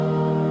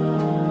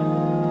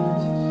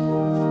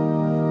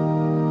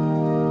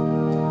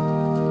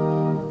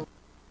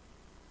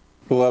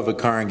Beloved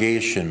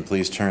congregation,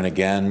 please turn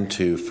again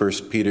to 1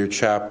 Peter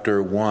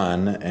chapter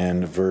 1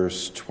 and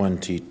verse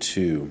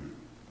 22.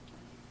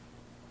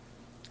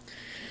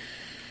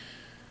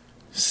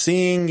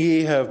 Seeing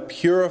ye have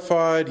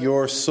purified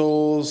your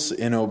souls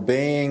in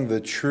obeying the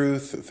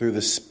truth through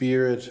the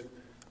Spirit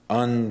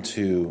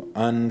unto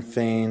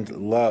unfeigned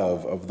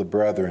love of the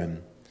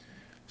brethren,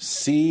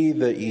 see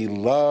that ye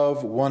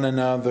love one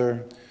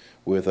another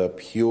with a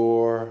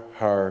pure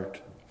heart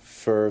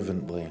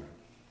fervently.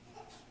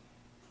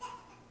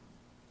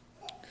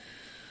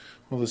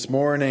 Well, this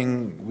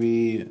morning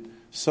we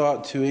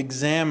sought to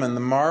examine the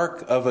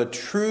mark of a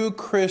true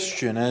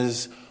Christian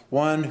as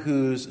one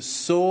whose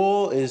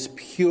soul is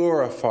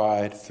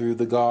purified through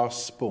the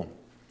gospel.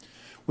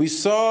 We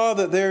saw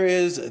that there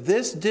is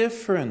this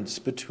difference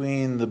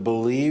between the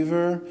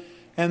believer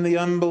and the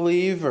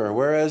unbeliever,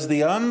 whereas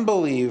the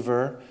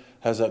unbeliever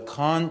has a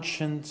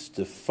conscience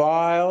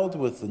defiled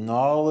with the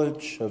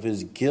knowledge of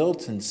his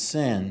guilt and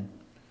sin,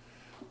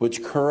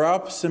 which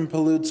corrupts and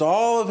pollutes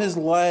all of his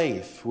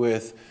life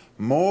with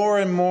more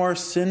and more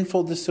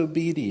sinful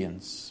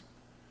disobedience.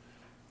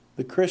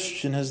 The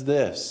Christian has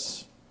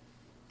this: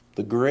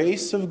 the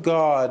grace of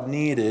God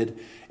needed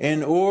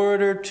in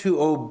order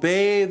to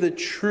obey the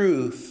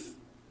truth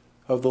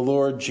of the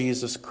Lord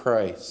Jesus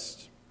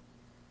Christ.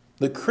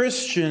 The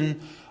Christian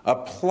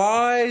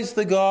applies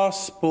the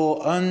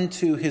gospel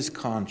unto his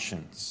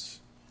conscience.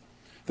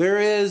 There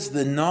is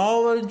the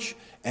knowledge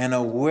and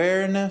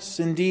awareness,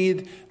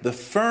 indeed the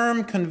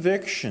firm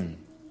conviction,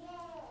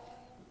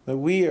 that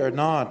we are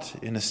not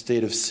in a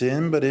state of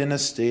sin, but in a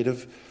state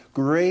of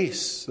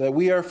grace, that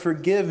we are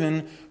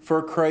forgiven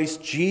for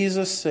Christ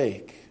Jesus'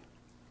 sake.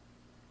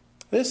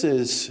 This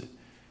is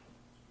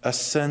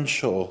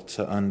essential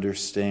to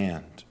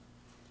understand.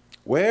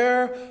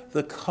 Where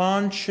the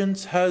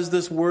conscience has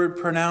this word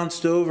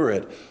pronounced over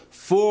it,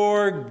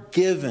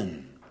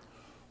 forgiven,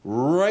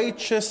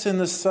 righteous in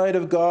the sight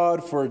of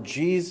God for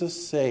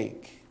Jesus'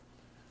 sake,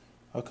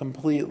 a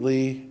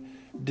completely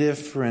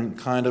different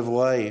kind of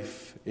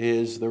life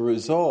is the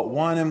result,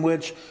 one in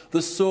which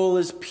the soul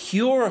is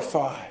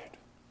purified.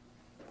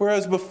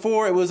 Whereas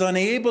before it was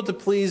unable to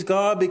please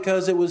God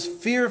because it was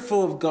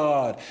fearful of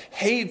God,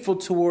 hateful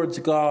towards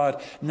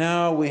God.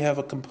 Now we have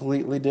a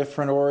completely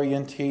different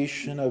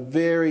orientation, a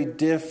very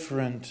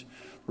different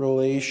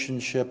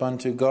relationship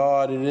unto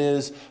God. It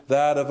is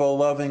that of a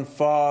loving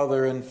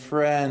Father and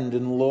friend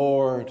and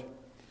Lord.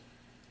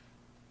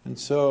 And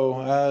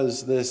so,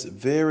 as this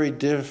very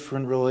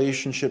different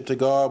relationship to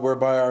God,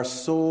 whereby our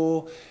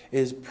soul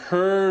is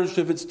purged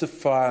of its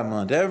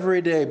defilement, every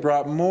day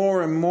brought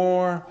more and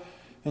more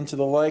into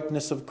the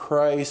likeness of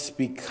Christ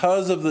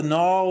because of the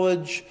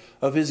knowledge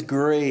of His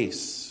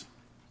grace,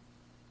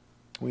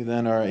 we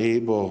then are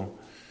able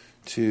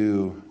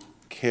to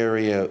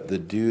carry out the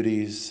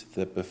duties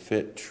that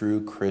befit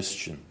true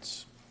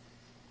Christians.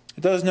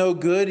 It does no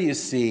good, you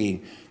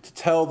see, to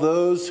tell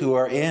those who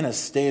are in a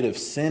state of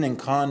sin and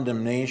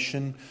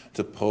condemnation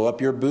to pull up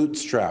your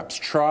bootstraps,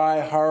 try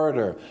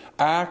harder,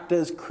 act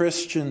as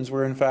Christians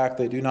where in fact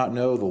they do not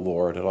know the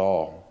Lord at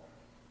all.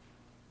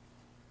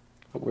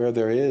 But where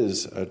there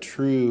is a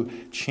true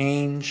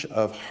change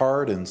of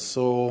heart and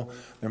soul,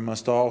 there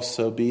must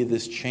also be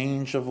this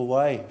change of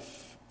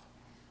life.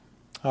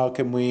 How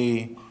can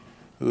we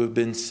who have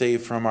been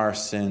saved from our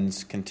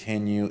sins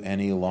continue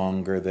any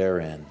longer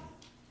therein?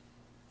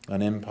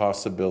 An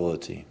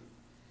impossibility.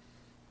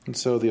 And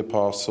so the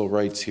apostle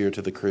writes here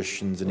to the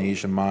Christians in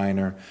Asia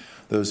Minor,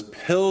 those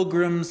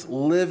pilgrims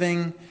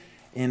living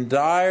in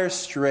dire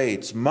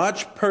straits,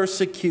 much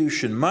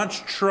persecution,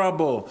 much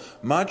trouble,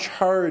 much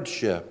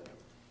hardship,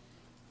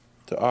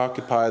 to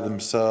occupy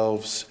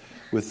themselves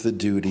with the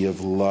duty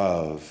of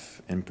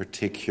love, and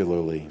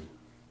particularly.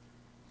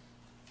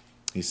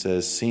 He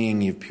says,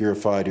 seeing you've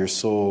purified your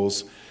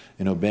souls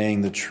in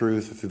obeying the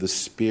truth through the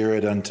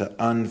Spirit unto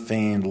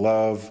unfeigned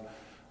love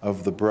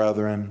of the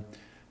brethren,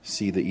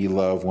 see that ye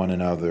love one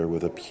another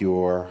with a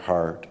pure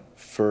heart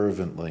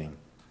fervently.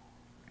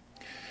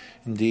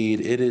 Indeed,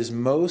 it is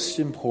most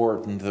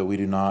important that we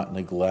do not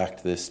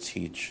neglect this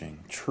teaching,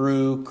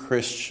 true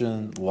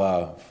Christian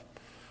love.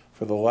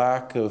 For the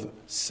lack of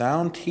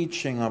sound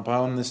teaching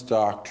upon this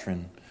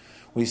doctrine,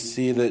 we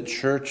see that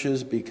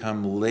churches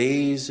become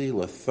lazy,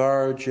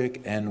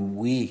 lethargic, and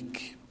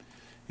weak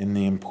in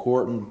the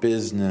important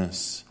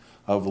business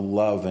of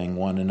loving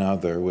one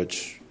another,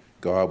 which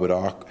God would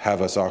have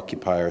us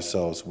occupy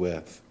ourselves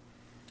with.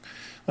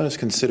 Let us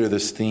consider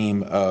this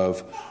theme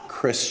of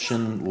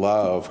Christian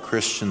love,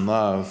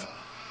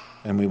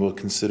 and we will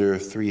consider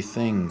three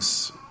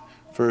things.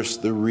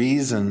 First, the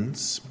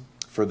reasons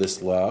for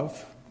this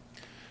love.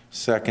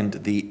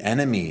 Second, the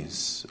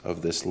enemies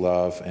of this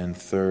love. And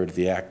third,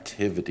 the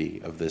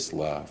activity of this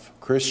love.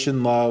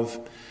 Christian love,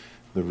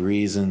 the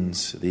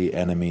reasons, the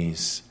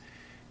enemies,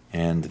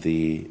 and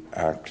the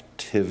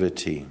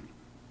activity.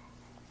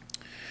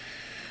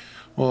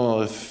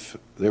 Well, if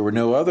there were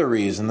no other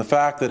reason, the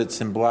fact that it's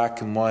in black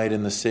and white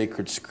in the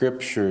sacred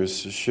scriptures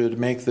should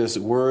make this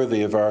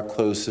worthy of our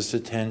closest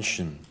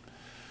attention.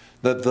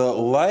 that the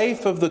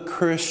life of the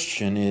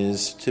Christian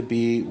is to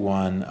be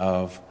one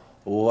of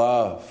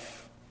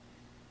love.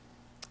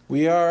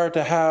 We are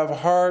to have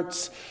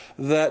hearts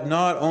that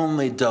not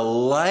only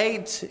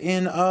delight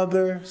in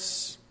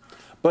others,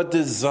 but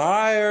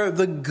desire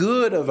the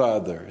good of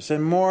others,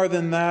 and more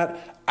than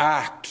that,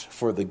 act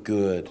for the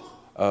good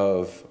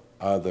of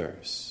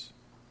others.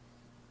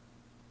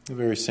 The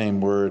very same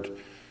word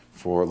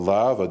for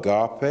love,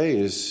 agape,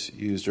 is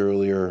used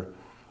earlier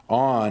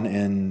on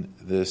in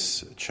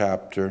this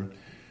chapter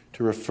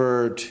to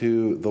refer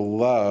to the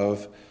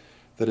love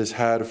that is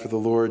had for the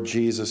Lord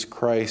Jesus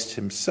Christ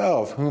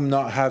himself, whom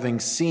not having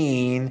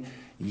seen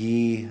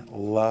ye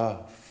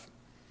love.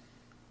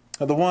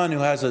 Now, the one who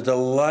has a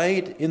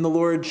delight in the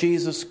Lord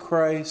Jesus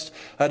Christ,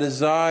 a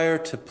desire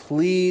to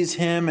please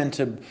him and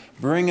to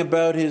bring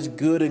about his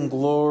good and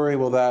glory,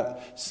 well,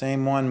 that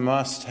same one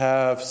must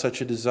have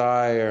such a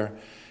desire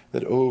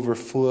that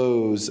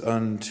overflows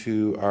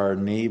unto our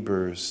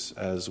neighbors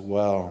as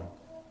well.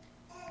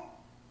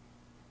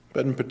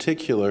 But in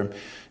particular,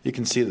 you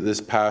can see that this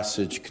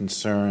passage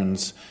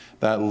concerns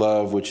that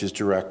love which is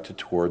directed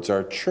towards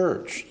our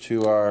church,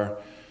 to our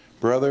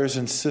brothers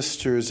and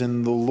sisters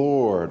in the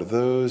Lord,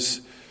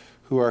 those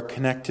who are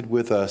connected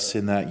with us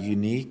in that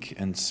unique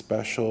and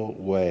special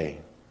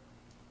way.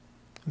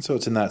 And so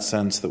it's in that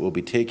sense that we'll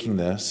be taking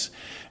this.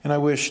 And I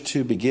wish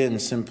to begin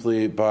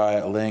simply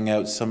by laying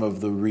out some of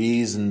the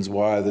reasons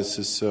why this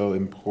is so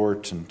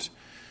important.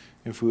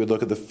 If we would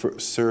look at the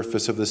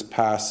surface of this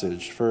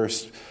passage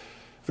first,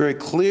 very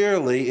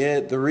clearly,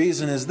 the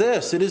reason is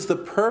this. It is the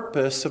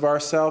purpose of our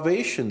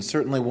salvation,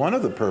 certainly one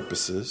of the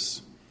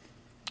purposes.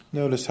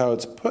 Notice how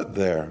it's put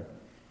there.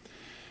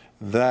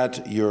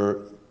 That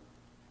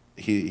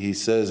he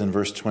says in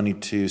verse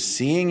 22,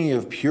 seeing ye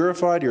have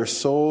purified your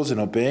souls in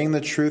obeying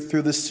the truth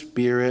through the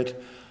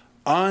Spirit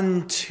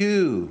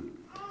unto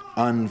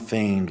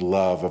unfeigned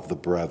love of the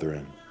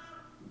brethren.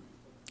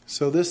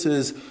 So this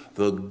is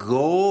the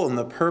goal and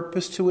the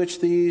purpose to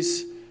which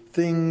these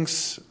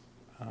things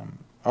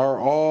are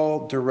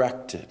all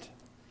directed.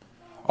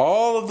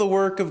 All of the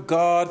work of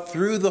God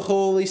through the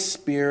Holy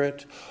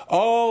Spirit,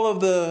 all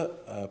of the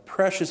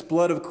precious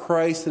blood of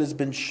Christ that has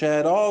been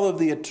shed, all of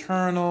the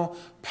eternal,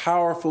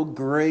 powerful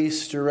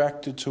grace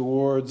directed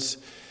towards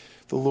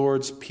the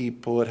Lord's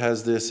people, it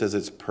has this as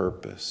its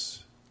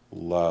purpose,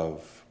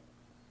 love.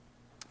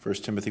 1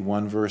 Timothy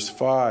 1 verse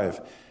 5,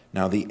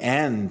 now the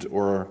end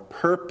or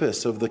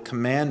purpose of the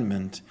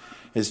commandment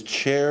is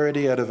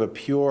charity out of a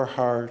pure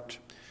heart,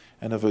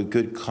 and of a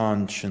good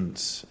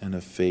conscience, and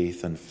of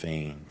faith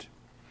unfeigned.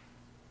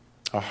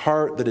 A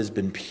heart that has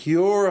been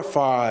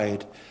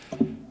purified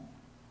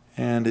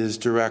and is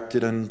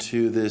directed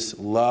unto this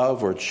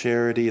love or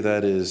charity,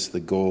 that is the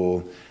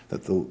goal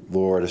that the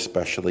Lord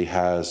especially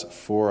has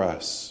for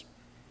us.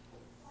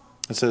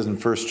 It says in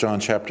 1 John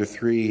chapter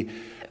 3,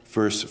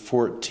 verse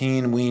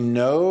 14, we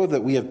know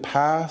that we have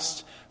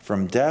passed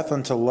from death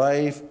unto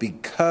life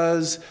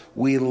because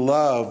we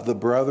love the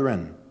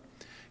brethren.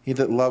 He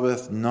that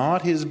loveth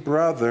not his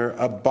brother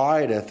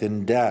abideth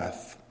in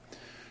death.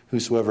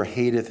 Whosoever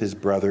hateth his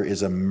brother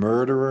is a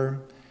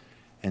murderer,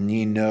 and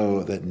ye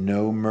know that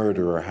no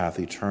murderer hath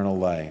eternal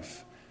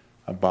life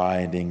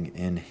abiding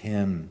in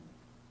him.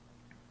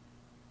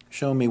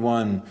 Show me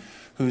one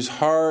whose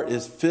heart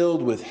is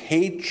filled with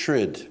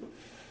hatred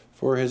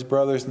for his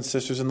brothers and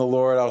sisters in the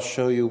Lord. I'll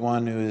show you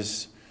one who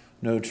is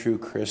no true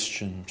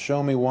Christian.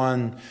 Show me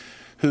one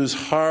whose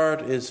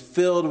heart is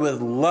filled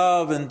with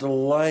love and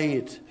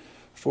delight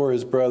for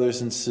his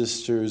brothers and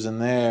sisters, and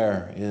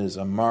there is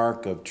a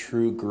mark of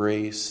true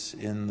grace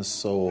in the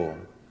soul.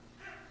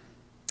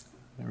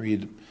 I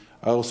read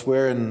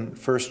elsewhere in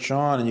 1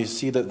 John, and you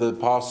see that the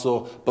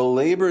apostle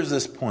belabors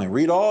this point.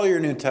 Read all your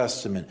New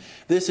Testament.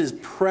 This is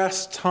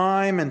pressed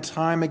time and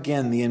time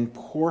again, the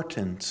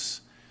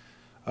importance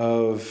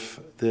of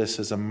this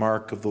as a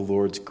mark of the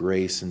Lord's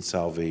grace and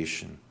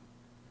salvation.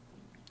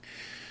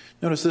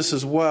 Notice this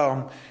as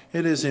well.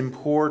 It is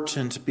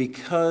important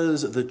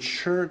because the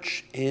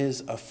church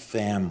is a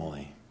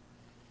family.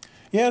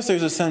 Yes,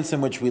 there's a sense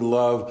in which we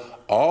love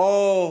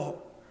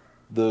all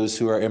those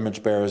who are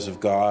image bearers of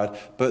God,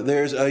 but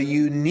there's a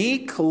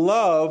unique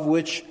love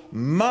which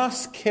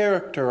must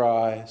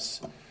characterize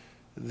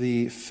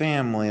the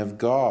family of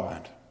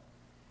God.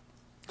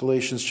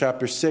 Galatians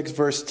chapter 6,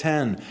 verse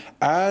 10,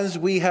 as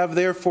we have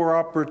therefore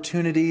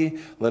opportunity,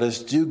 let us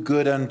do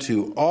good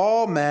unto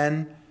all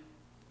men.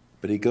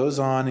 But he goes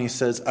on and he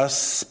says,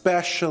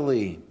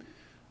 especially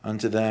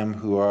unto them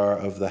who are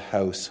of the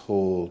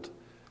household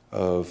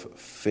of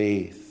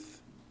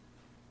faith.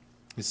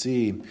 You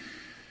see,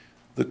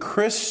 the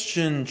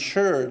Christian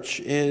church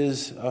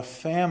is a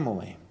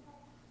family.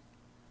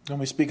 When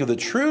we speak of the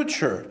true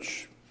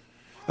church,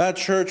 that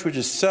church which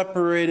is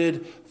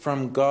separated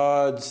from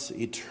God's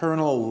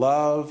eternal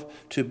love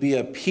to be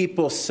a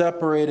people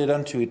separated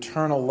unto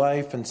eternal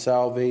life and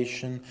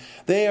salvation.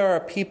 They are a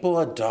people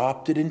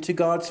adopted into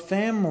God's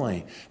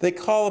family. They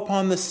call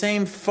upon the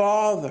same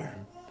Father.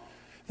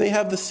 They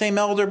have the same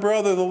elder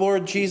brother, the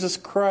Lord Jesus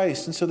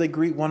Christ, and so they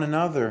greet one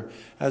another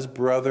as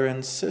brother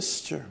and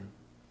sister.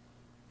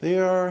 They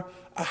are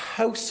a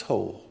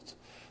household,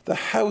 the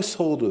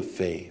household of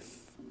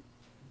faith.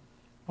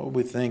 What would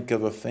we think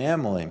of a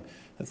family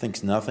that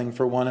thinks nothing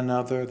for one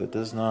another, that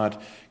does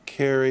not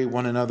carry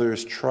one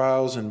another's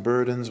trials and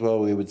burdens? Well,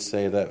 we would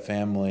say that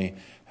family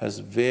has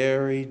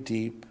very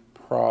deep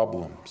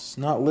problems,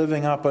 not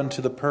living up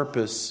unto the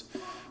purpose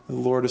the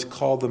Lord has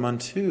called them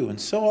unto.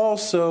 And so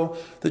also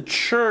the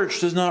church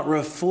does not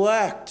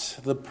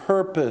reflect the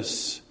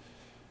purpose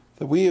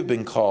that we have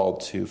been called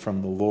to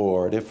from the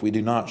Lord if we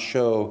do not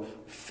show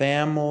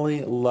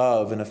family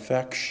love and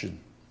affection.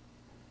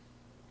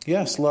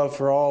 Yes, love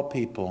for all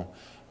people,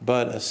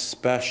 but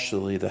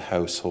especially the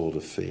household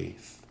of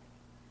faith.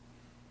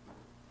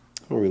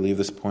 Before we leave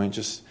this point,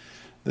 just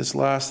this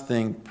last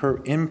thing,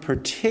 in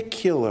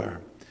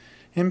particular,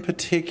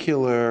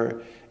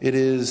 it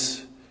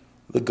is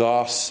the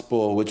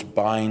gospel which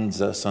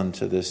binds us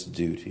unto this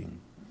duty.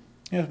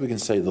 Yes, we can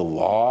say the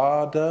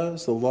law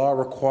does. The law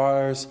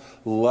requires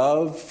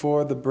love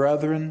for the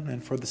brethren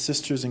and for the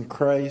sisters in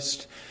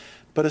Christ.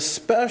 But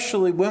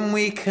especially when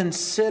we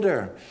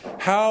consider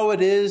how it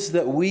is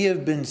that we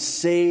have been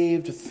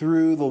saved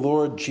through the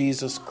Lord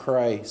Jesus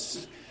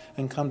Christ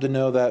and come to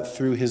know that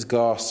through his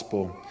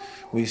gospel,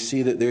 we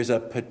see that there's a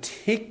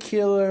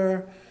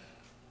particular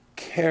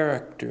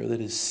character that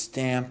is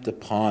stamped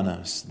upon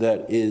us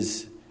that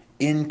is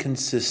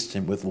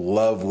inconsistent with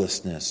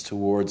lovelessness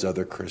towards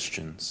other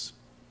Christians.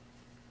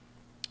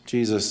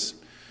 Jesus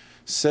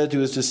said to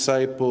his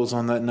disciples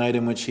on that night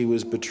in which he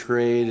was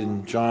betrayed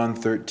in John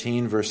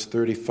 13, verse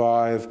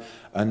 35,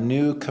 "A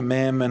new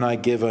commandment I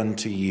give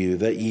unto you,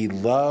 that ye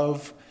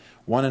love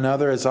one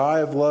another as I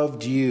have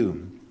loved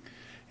you,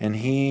 and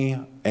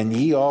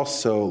ye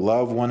also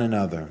love one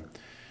another.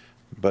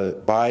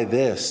 But by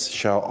this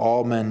shall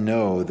all men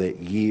know that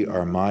ye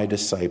are my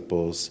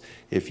disciples,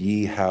 if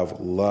ye have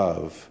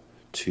love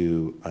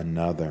to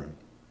another."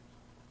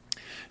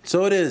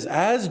 So it is,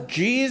 as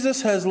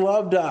Jesus has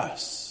loved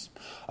us,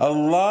 a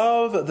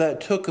love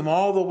that took him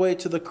all the way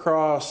to the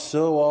cross,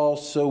 so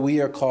also we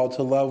are called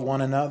to love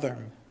one another.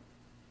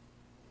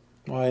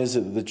 Why is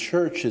it that the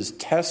church's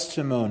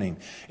testimony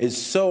is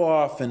so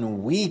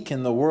often weak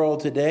in the world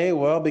today?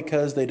 Well,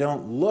 because they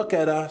don't look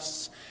at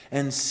us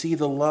and see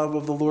the love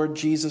of the Lord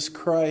Jesus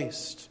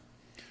Christ.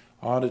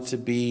 Ought it to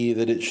be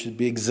that it should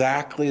be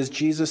exactly as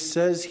Jesus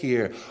says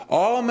here.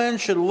 All men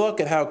should look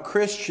at how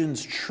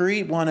Christians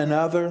treat one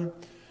another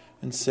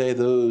and say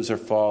those are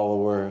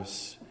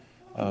followers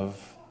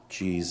of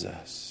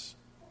Jesus.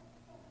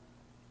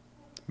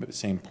 But the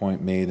same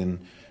point made in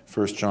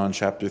 1 John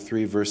chapter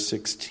 3, verse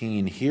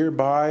 16.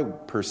 "Hereby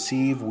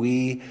perceive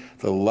we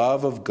the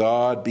love of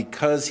God,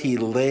 because he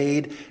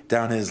laid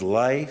down his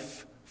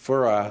life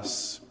for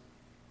us.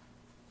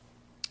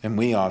 And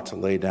we ought to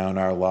lay down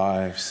our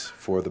lives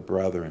for the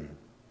brethren."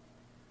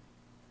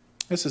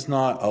 This is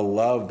not a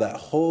love that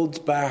holds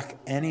back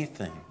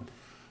anything.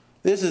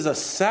 This is a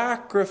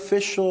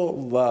sacrificial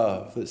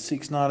love that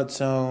seeks not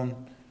its own,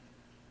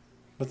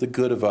 but the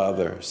good of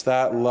others.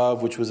 That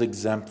love which was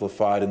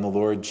exemplified in the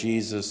Lord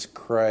Jesus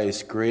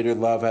Christ. "Greater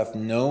love hath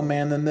no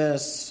man than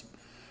this,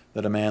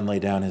 that a man lay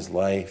down his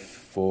life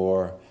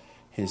for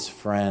his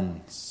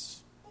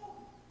friends."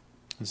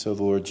 And so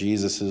the Lord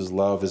Jesus'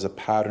 love is a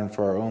pattern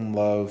for our own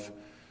love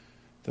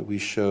that we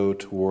show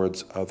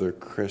towards other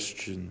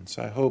Christians.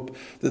 I hope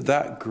that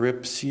that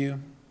grips you.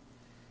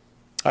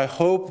 I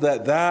hope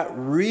that that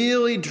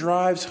really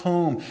drives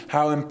home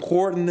how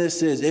important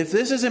this is. If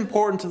this is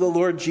important to the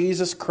Lord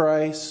Jesus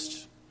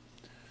Christ,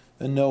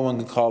 then no one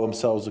can call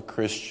themselves a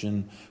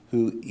Christian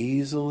who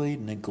easily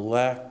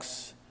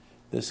neglects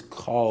this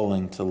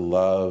calling to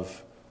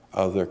love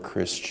other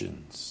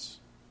Christians.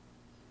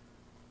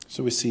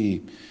 So we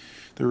see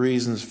the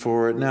reasons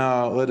for it.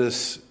 Now let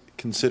us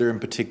consider in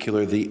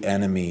particular the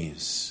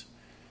enemies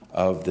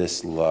of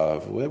this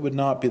love. It would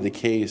not be the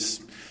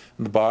case.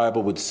 The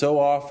Bible would so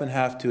often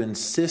have to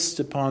insist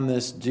upon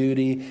this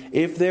duty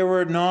if there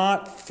were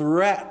not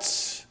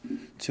threats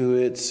to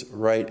its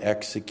right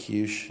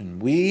execution.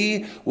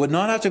 We would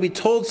not have to be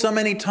told so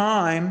many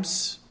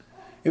times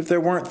if there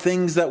weren't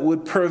things that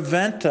would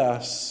prevent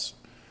us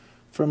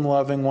from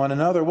loving one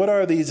another. What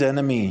are these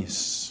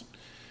enemies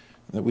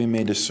that we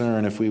may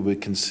discern if we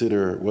would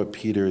consider what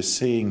Peter is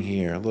saying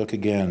here? Look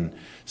again.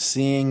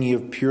 "Seeing ye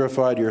have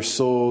purified your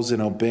souls in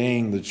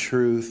obeying the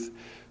truth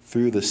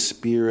through the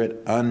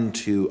Spirit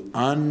unto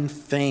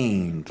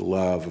unfeigned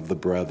love of the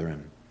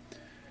brethren.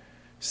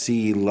 See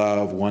ye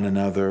love one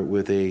another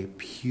with a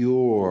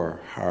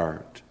pure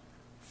heart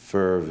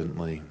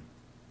fervently."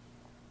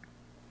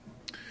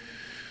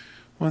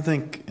 Well, I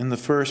think in the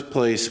first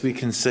place we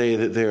can say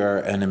that there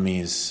are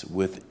enemies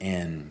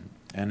within.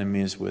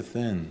 Enemies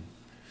within.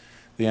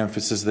 The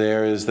emphasis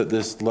there is that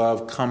this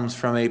love comes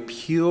from a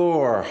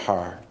pure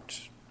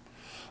heart.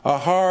 A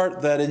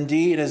heart that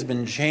indeed has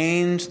been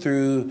changed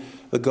through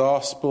the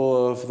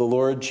gospel of the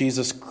Lord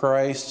Jesus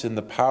Christ and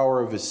the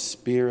power of his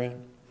Spirit,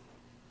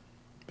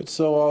 but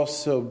so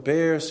also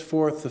bears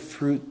forth the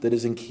fruit that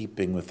is in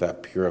keeping with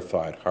that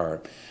purified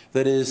heart,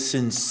 that is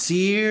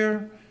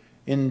sincere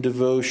in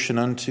devotion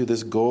unto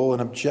this goal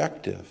and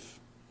objective.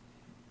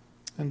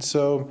 And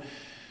so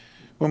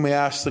when we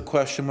ask the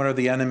question, what are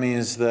the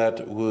enemies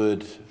that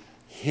would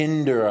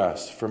hinder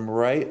us from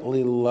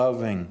rightly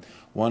loving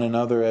one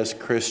another as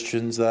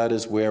Christians? That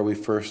is where we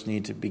first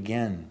need to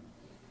begin.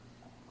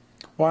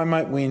 Why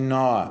might we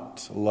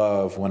not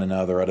love one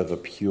another out of a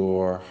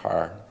pure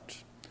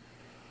heart?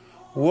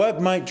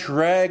 What might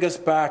drag us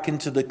back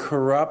into the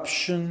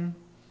corruption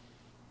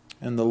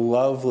and the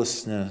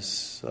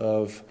lovelessness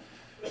of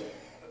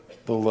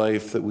the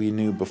life that we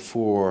knew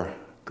before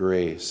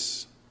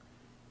grace?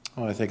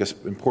 Well, I think an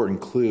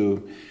important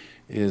clue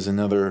is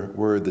another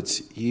word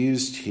that's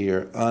used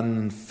here,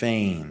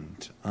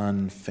 unfeigned.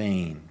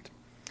 Unfeigned.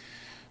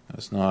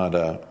 It's not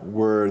a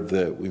word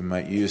that we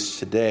might use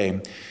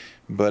today,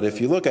 but if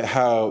you look at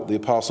how the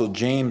Apostle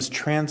James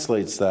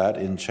translates that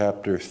in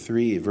chapter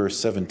 3, verse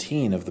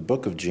 17 of the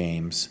book of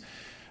James,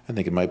 I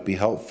think it might be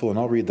helpful, and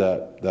I'll read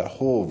that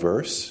whole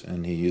verse,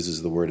 and he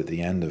uses the word at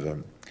the end of it.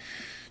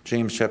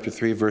 James chapter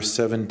 3, verse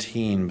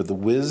 17, but the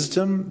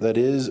wisdom that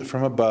is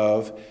from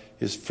above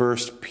is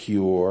first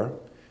pure,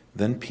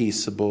 then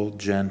peaceable,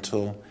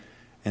 gentle,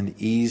 and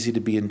easy to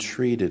be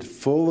entreated,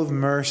 full of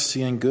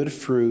mercy and good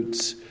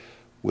fruits,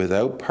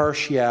 without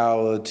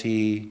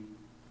partiality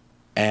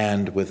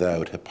and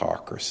without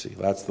hypocrisy.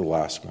 That's the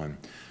last one.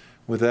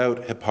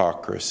 Without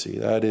hypocrisy.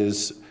 That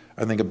is,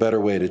 I think, a better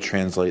way to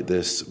translate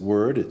this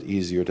word. It's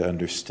easier to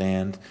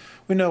understand.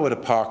 We know what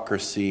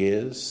hypocrisy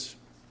is.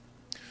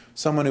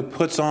 Someone who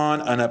puts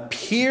on an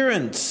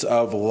appearance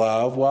of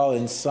love while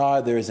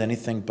inside there is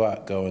anything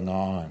but going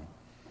on.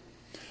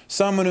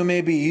 Someone who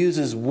maybe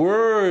uses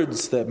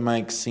words that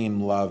might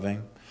seem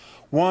loving.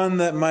 One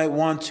that might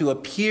want to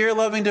appear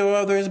loving to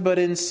others, but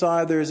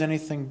inside there is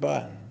anything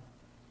but.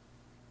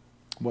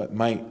 What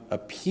might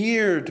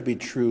appear to be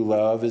true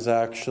love is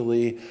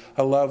actually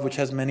a love which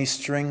has many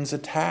strings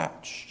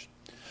attached.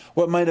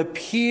 What might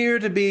appear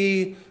to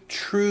be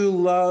true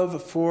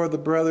love for the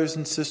brothers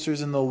and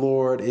sisters in the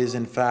Lord is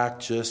in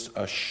fact just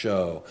a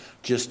show,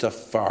 just a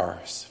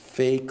farce,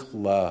 fake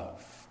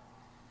love.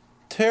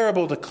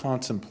 Terrible to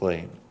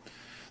contemplate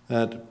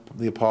that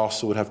the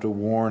apostle would have to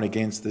warn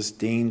against this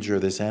danger,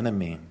 this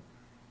enemy.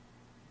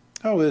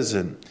 How is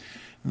it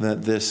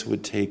that this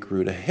would take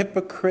root? A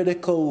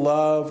hypocritical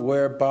love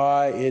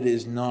whereby it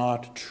is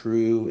not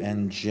true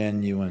and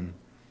genuine.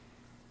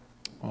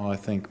 Well, I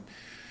think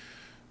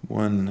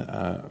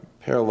one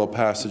parallel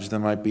passage that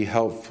might be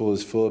helpful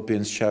is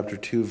Philippians chapter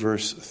 2,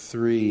 verse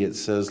 3. It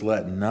says,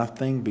 let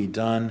nothing be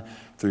done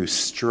through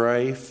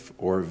strife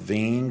or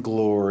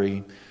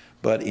vainglory,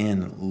 but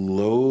in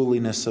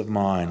lowliness of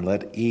mind,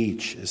 let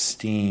each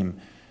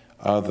esteem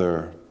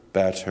other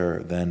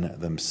better than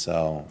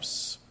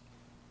themselves.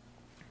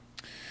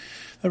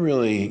 That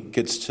really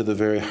gets to the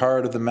very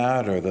heart of the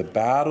matter. The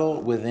battle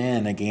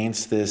within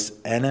against this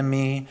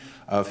enemy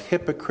of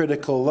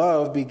hypocritical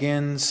love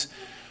begins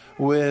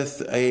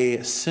with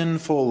a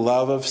sinful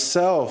love of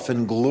self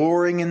and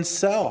glorying in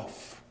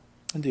self.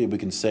 Indeed, we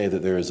can say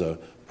that there is a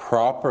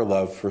proper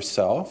love for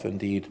self.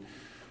 Indeed,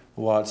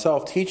 the law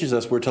itself teaches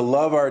us we're to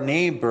love our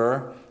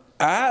neighbor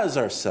as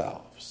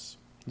ourselves.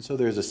 And so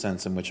there's a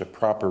sense in which a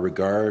proper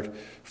regard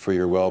for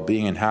your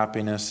well-being and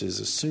happiness is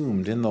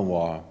assumed in the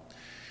law.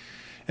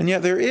 And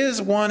yet there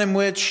is one in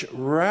which,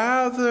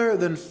 rather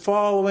than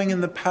following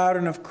in the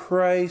pattern of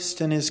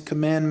Christ and his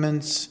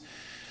commandments,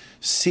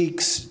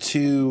 seeks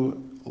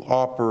to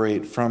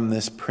operate from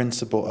this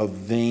principle of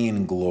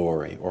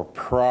vainglory or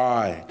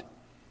pride,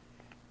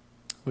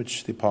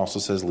 which the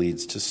apostle says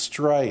leads to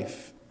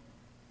strife.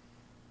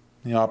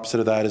 The opposite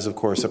of that is, of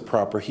course, a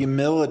proper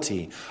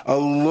humility, a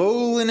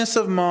lowliness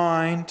of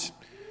mind,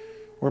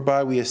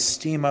 whereby we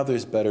esteem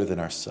others better than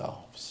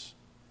ourselves.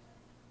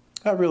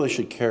 That really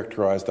should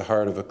characterize the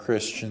heart of a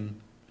Christian.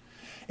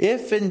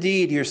 If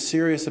indeed you're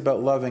serious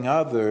about loving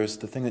others,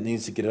 the thing that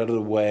needs to get out of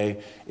the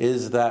way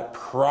is that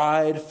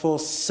prideful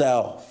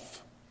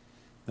self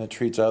that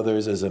treats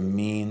others as a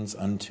means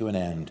unto an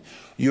end.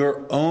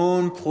 Your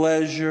own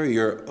pleasure,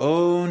 your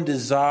own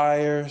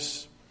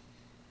desires.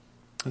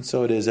 And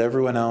so it is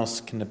everyone else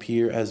can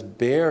appear as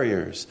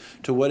barriers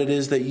to what it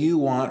is that you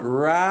want,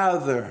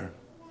 rather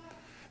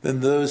than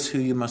those who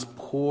you must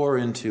pour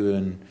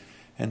into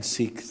and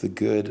seek the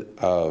good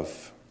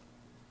of.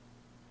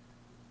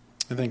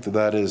 I think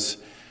that is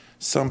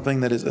something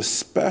that is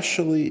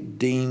especially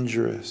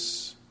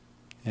dangerous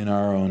in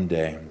our own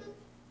day.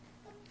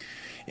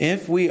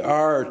 If we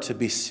are to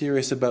be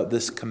serious about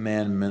this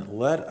commandment,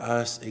 let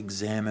us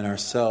examine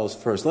ourselves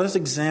first. Let us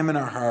examine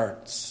our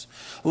hearts.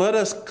 Let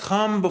us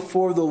come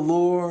before the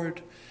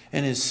Lord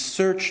and his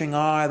searching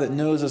eye that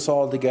knows us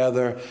all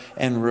together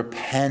and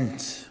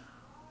repent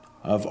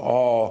of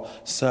all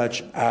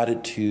such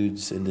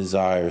attitudes and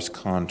desires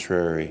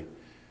contrary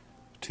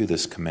to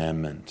this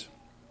commandment.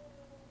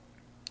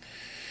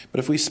 But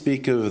if we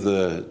speak of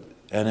the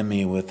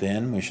enemy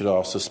within, we should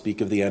also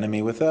speak of the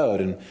enemy without.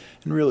 And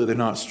really, they're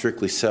not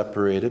strictly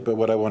separated, but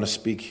what I want to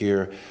speak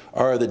here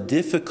are the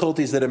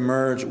difficulties that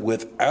emerge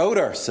without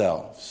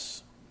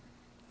ourselves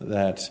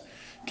that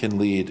can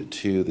lead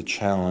to the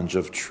challenge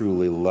of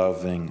truly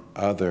loving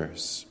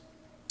others.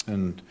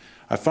 And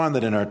I find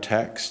that in our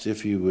text,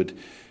 if you would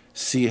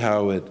see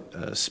how it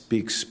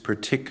speaks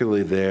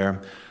particularly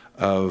there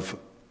of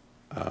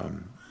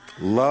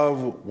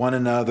love one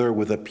another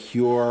with a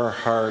pure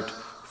heart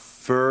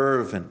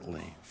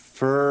fervently.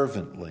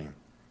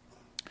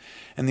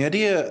 And the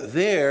idea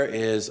there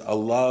is a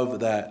love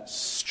that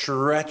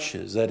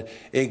stretches, that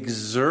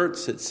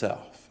exerts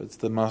itself. It's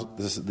the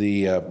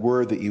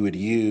word that you would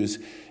use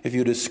if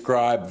you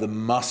describe the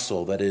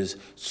muscle that is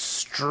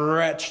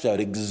stretched out,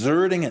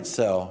 exerting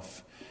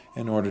itself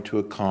in order to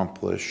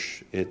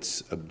accomplish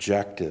its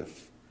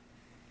objective.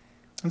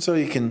 And so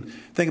you can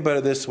think about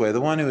it this way. The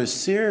one who is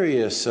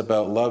serious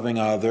about loving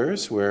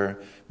others, where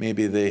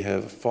maybe they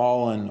have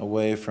fallen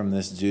away from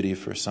this duty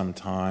for some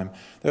time,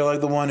 they're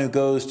like the one who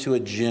goes to a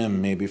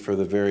gym maybe for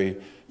the very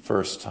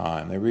first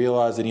time. They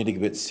realize they need to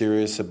get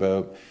serious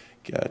about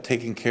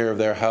taking care of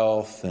their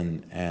health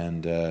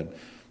and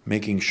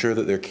making sure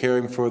that they're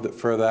caring for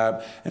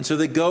that. And so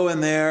they go in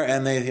there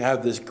and they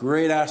have this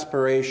great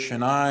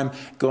aspiration. I'm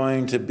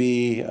going to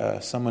be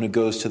someone who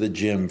goes to the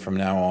gym from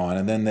now on.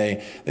 And then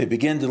they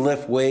begin to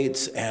lift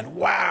weights, and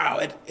wow,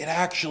 it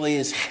actually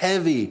is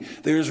heavy.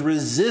 There's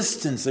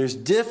resistance, there's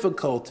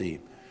difficulty,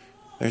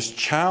 there's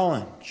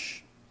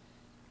challenge.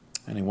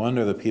 And you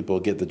wonder that people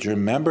get the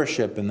gym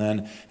membership and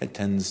then it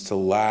tends to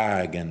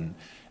lag and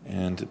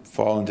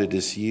fall into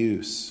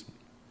disuse.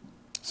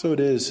 So it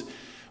is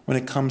when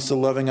it comes to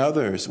loving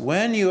others.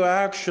 When you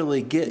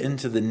actually get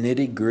into the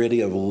nitty-gritty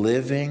of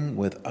living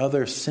with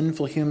other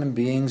sinful human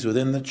beings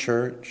within the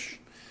church,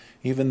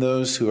 even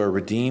those who are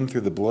redeemed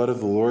through the blood of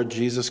the Lord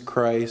Jesus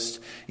Christ,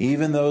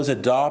 even those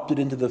adopted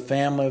into the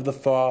family of the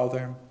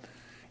Father,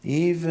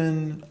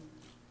 even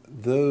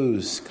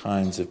those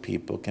kinds of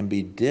people can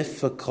be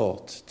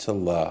difficult to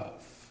love.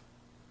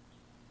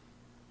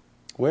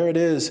 Where it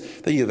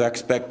is that you have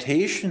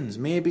expectations,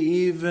 maybe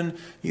even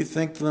you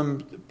think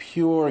them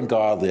pure and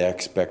godly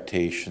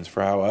expectations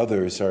for how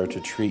others are to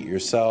treat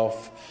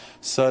yourself,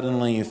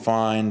 suddenly you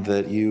find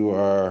that you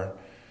are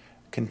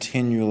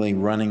continually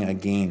running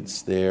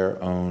against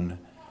their own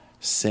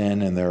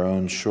sin and their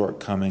own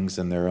shortcomings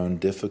and their own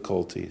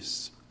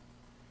difficulties.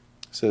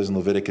 It says in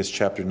Leviticus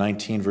chapter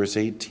 19, verse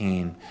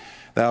 18,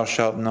 "Thou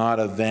shalt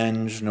not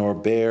avenge nor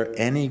bear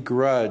any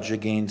grudge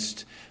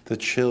against the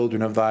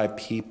children of thy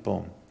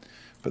people,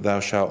 but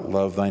thou shalt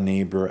love thy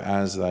neighbor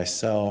as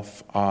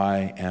thyself.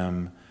 I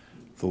am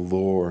the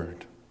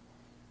Lord."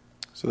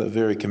 So that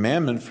very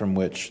commandment from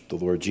which the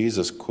Lord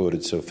Jesus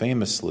quoted so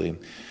famously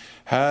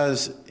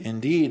has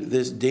indeed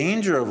this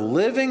danger of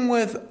living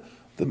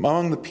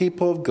among the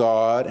people of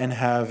God and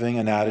having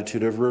an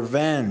attitude of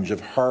revenge,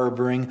 of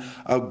harboring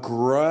a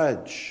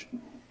grudge.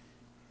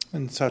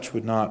 And such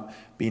would not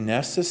be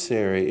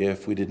necessary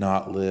if we did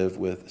not live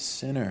with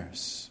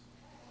sinners.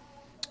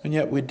 And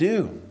yet we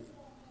do.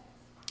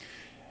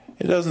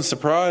 It doesn't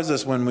surprise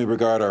us when we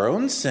regard our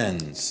own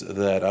sins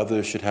that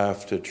others should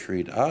have to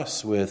treat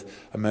us with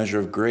a measure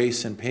of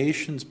grace and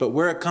patience. But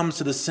where it comes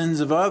to the sins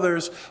of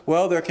others,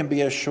 well, there can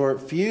be a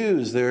short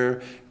fuse.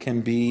 There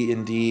can be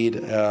indeed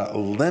a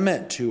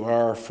limit to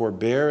our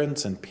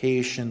forbearance and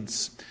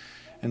patience.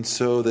 And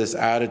so this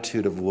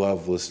attitude of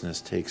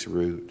lovelessness takes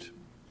root.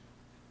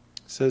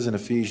 It says in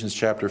Ephesians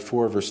chapter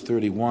 4, verse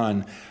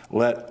 31,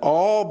 "Let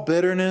all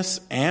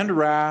bitterness and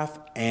wrath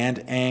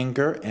and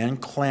anger and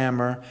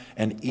clamor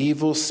and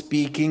evil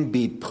speaking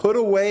be put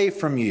away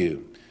from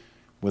you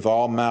with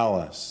all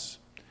malice,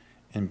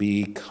 and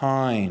be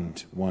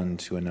kind one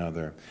to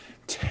another,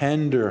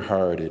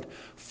 tender-hearted,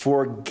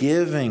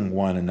 forgiving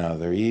one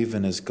another,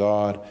 even as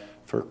God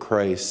for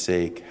Christ's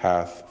sake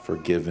hath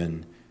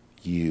forgiven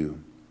you."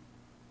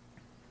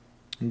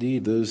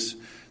 Indeed, those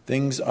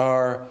things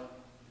are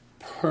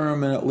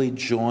permanently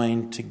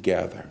joined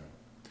together.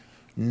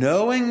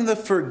 Knowing the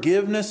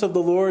forgiveness of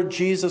the Lord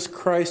Jesus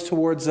Christ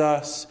towards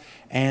us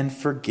and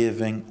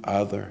forgiving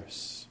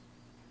others.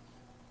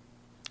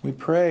 We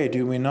pray,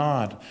 do we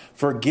not?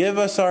 Forgive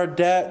us our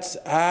debts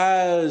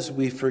as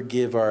we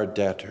forgive our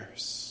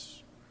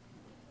debtors.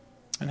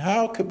 And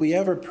how could we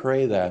ever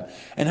pray that?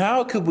 And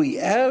how could we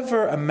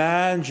ever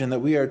imagine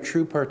that we are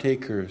true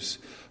partakers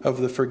of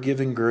the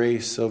forgiving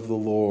grace of the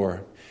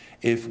Lord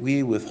if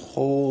we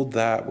withhold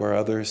that where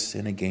others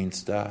sin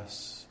against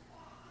us?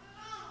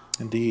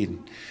 Indeed,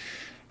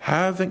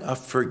 having a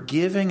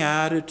forgiving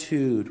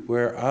attitude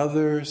where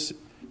others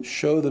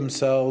show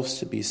themselves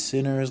to be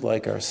sinners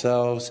like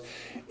ourselves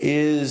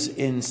is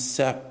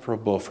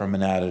inseparable from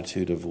an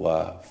attitude of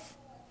love.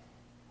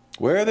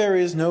 Where there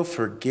is no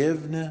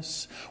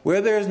forgiveness,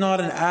 where there is not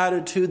an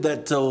attitude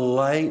that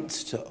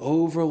delights to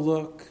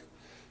overlook,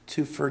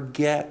 to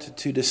forget,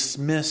 to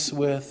dismiss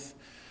with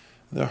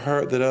the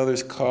hurt that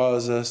others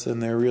cause us, then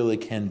there really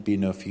can be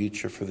no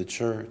future for the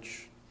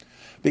church.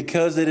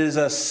 Because it is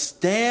a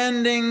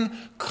standing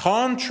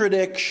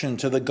contradiction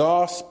to the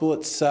gospel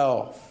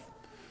itself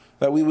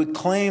that we would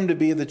claim to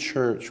be the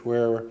church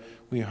where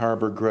we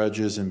harbor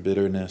grudges and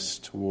bitterness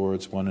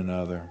towards one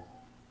another.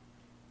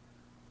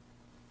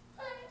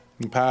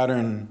 The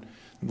pattern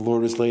the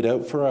Lord has laid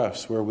out for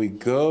us, where we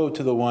go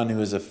to the one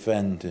who is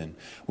offended.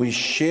 We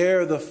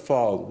share the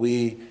fault.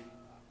 We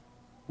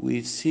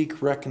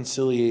seek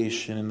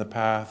reconciliation in the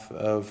path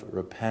of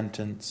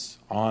repentance,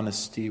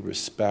 honesty,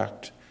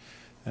 respect,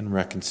 and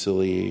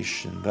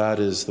reconciliation. That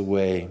is the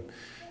way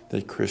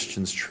that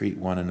Christians treat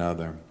one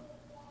another.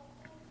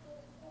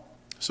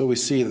 So we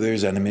see that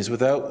there's enemies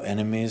without,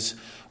 enemies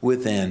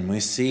within.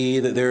 We see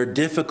that there are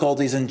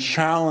difficulties and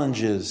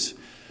challenges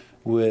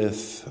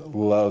with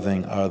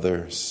loving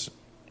others.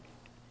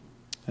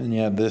 And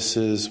yet this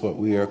is what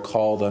we are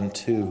called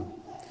unto.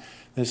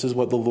 This is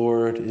what the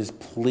Lord is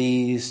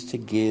pleased to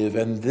give.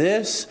 And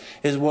this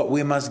is what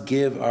we must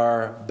give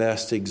our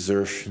best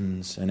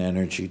exertions and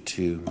energy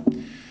to.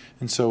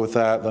 And so with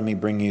that, let me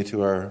bring you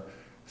to our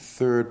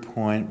third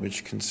point,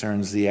 which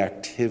concerns the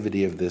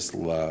activity of this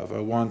love. I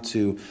want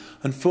to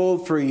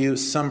unfold for you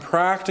some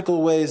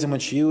practical ways in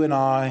which you and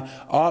I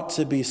ought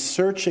to be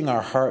searching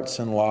our hearts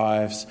and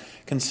lives,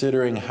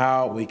 considering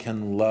how we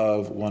can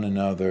love one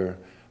another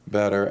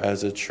better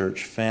as a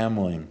church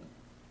family.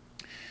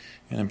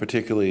 And in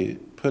particularly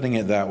putting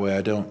it that way,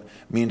 I don't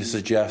mean to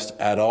suggest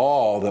at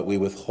all that we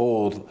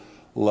withhold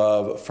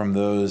love from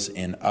those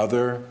in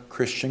other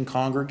Christian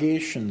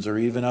congregations or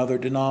even other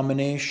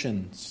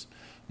denominations.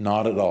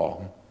 Not at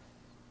all.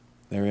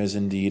 There is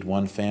indeed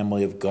one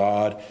family of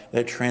God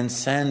that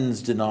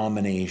transcends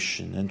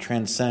denomination and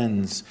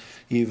transcends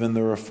even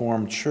the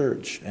Reformed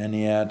Church. And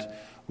yet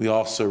we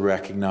also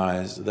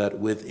recognize that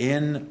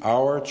within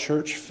our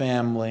church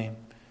family,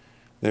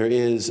 there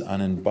is an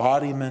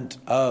embodiment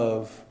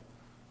of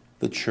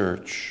the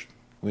church,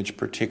 which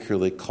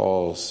particularly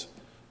calls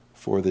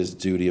for this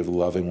duty of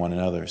loving one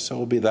another. So it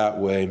will be that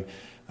way.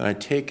 And I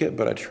take it,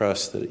 but I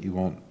trust that you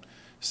won't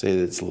say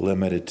that it's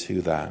limited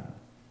to that.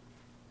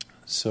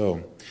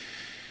 So,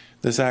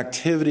 this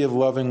activity of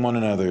loving one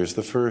another,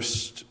 the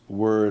first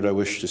word I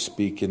wish to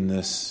speak in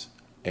this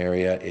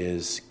area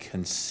is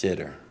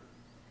consider.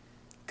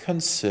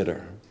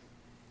 Consider.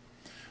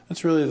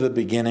 That's really the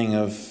beginning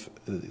of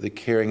the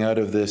carrying out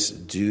of this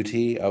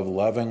duty of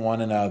loving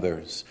one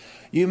another.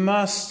 You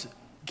must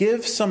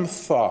give some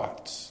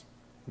thought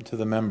to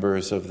the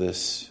members of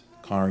this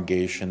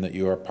congregation that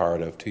you are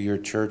part of, to your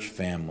church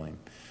family.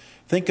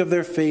 Think of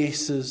their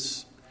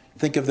faces.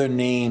 Think of their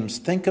names.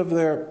 Think of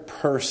their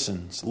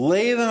persons.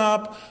 Lay them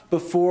up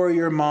before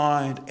your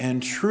mind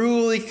and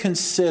truly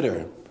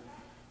consider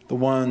the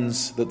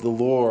ones that the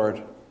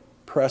Lord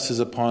presses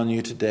upon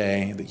you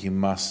today, that you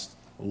must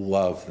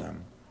love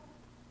them.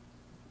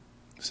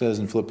 It says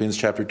in Philippians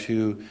chapter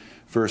 2,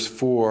 verse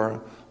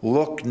 4,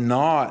 "Look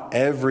not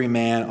every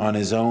man on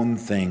his own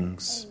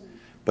things,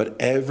 but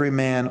every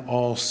man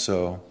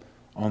also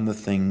on the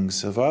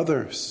things of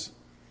others."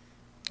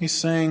 He's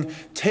saying,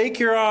 take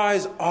your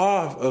eyes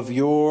off of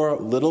your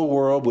little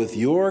world with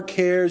your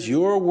cares,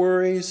 your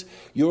worries,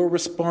 your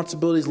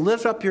responsibilities.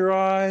 Lift up your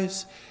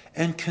eyes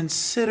and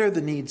consider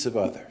the needs of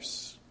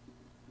others.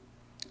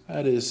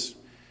 That is,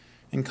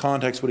 in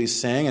context, what he's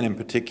saying, and in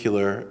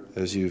particular,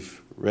 as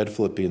you've read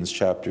Philippians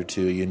chapter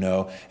 2, you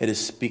know, it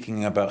is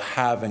speaking about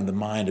having the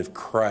mind of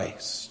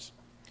Christ.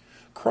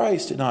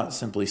 Christ did not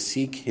simply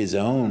seek his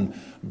own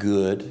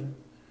good,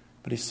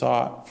 but he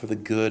sought for the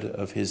good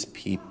of his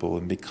people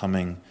and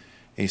becoming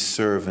a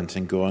servant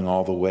and going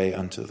all the way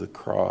unto the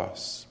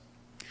cross.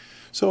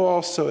 So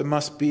also it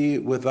must be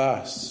with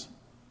us.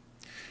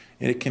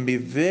 It can be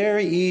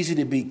very easy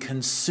to be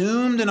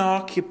consumed and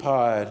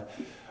occupied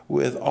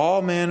with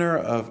all manner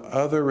of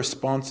other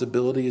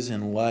responsibilities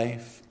in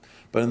life.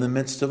 But in the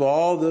midst of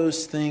all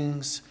those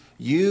things,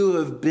 you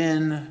have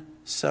been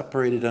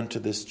separated unto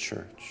this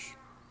church.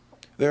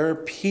 There are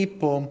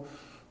people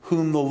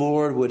whom the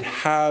Lord would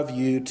have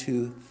you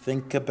to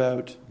think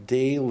about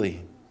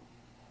daily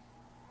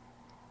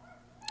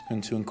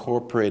and to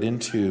incorporate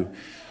into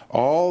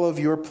all of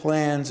your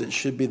plans. It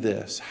should be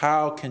this: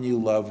 how can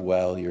you love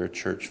well your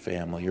church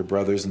family, your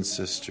brothers and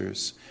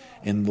sisters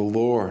in the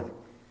Lord?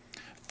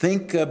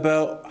 Think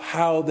about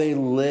how they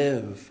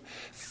live.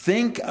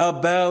 Think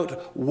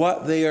about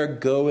what they are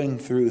going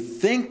through.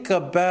 Think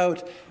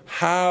about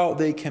how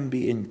they can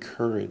be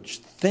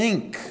encouraged.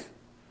 Think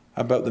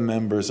about the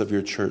members of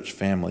your church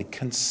family.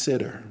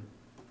 Consider.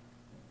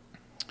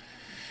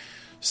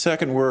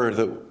 Second word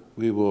that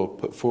we will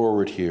put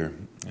forward here,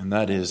 and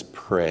that is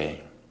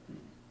pray.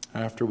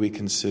 After we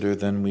consider,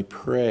 then we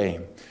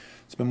pray.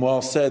 It's been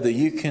well said that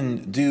you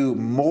can do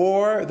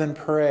more than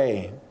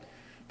pray,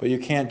 but you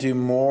can't do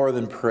more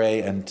than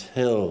pray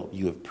until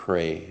you have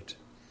prayed.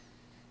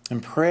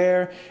 And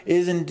prayer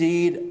is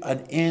indeed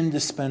an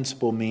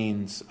indispensable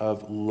means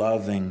of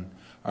loving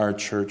our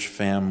church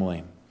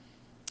family.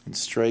 It's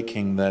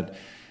striking that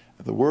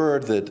the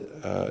word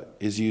that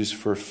is used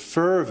for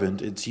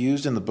fervent, it's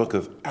used in the book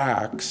of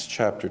Acts,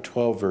 chapter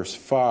 12, verse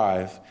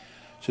 5,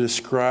 to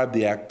describe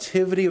the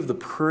activity of the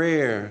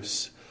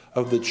prayers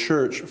of the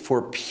church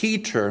for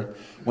Peter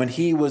when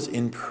he was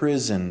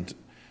imprisoned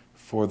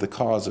for the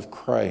cause of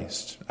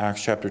Christ.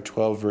 Acts chapter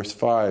 12, verse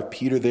 5,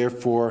 Peter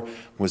therefore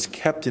was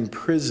kept in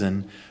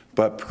prison,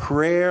 but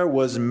prayer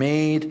was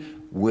made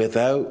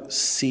without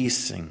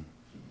ceasing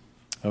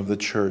of the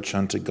church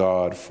unto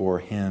God for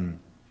him.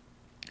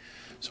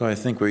 So I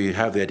think where you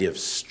have the idea of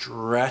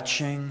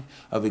stretching,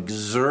 of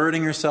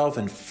exerting yourself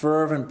in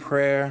fervent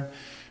prayer,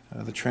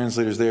 the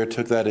translators there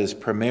took that as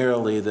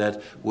primarily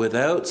that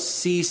without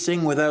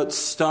ceasing, without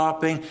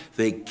stopping,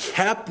 they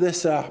kept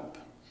this up.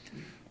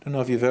 I don't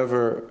know if you've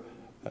ever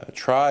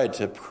tried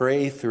to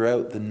pray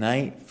throughout the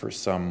night for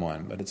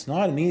someone, but it's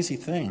not an easy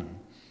thing.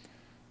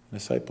 The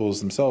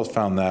disciples themselves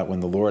found that when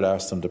the Lord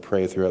asked them to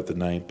pray throughout the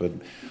night. But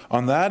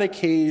on that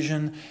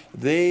occasion,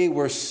 they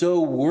were so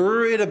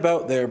worried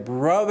about their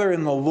brother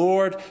in the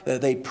Lord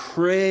that they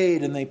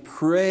prayed and they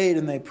prayed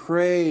and they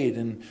prayed.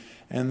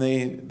 And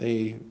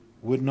they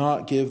would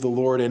not give the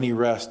Lord any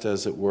rest,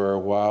 as it were,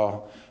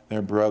 while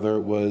their brother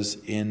was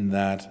in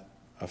that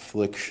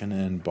affliction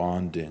and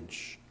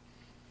bondage.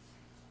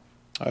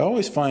 I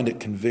always find it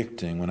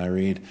convicting when I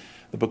read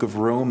the book of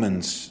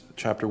Romans,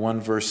 chapter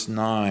 1, verse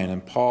 9,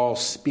 and Paul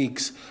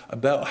speaks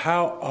about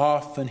how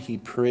often he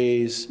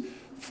prays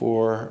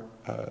for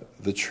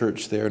the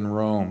church there in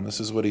Rome.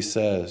 This is what he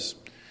says.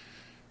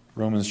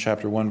 Romans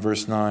chapter 1,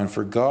 verse 9,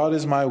 "For God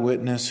is my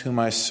witness, whom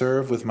I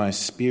serve with my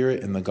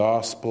spirit in the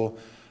gospel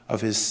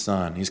of his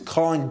Son." He's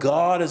calling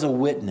God as a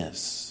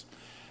witness.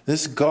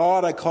 This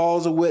God I call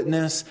as a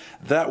witness,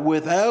 that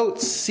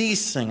without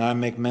ceasing I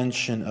make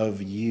mention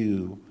of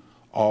you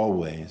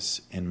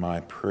always in my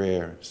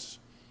prayers.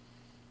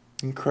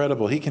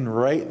 Incredible. He can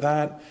write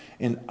that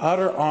in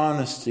utter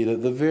honesty,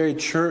 that the very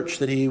church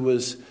that he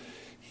was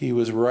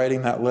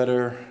writing that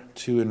letter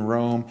to in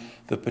Rome,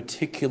 the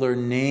particular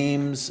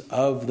names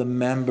of the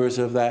members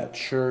of that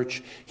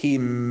church, he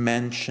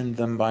mentioned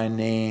them by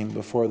name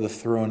before the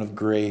throne of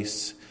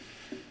grace,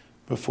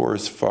 before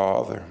his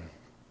Father.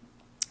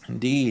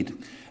 Indeed,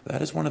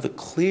 that is one of the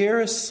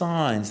clearest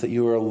signs that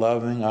you are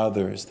loving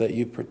others, that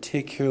you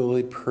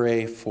particularly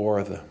pray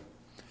for them.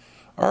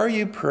 Are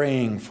you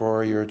praying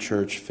for your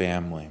church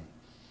family?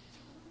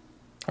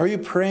 Are you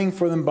praying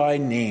for them by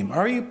name?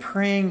 Are you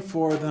praying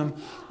for them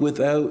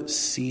without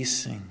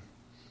ceasing?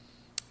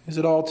 Is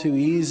it all too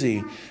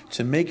easy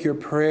to make your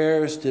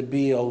prayers to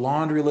be a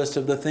laundry list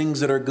of the things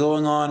that are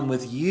going on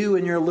with you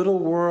in your little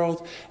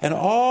world, and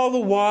all the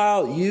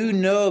while you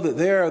know that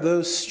there are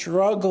those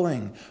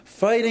struggling,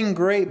 fighting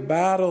great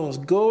battles,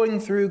 going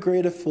through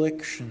great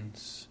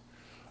afflictions?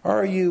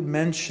 Are you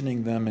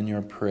mentioning them in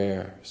your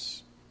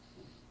prayers?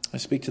 I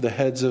speak to the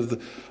heads of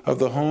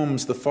the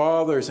homes, the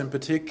fathers in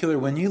particular.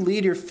 When you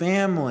lead your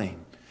family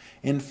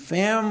in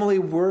family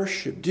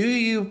worship, do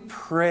you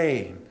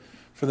pray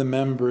for the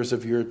members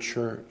of your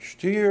church?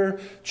 Do your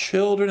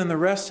children and the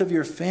rest of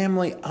your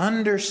family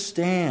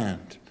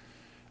understand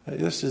that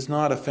this is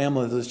not a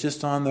family that's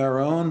just on their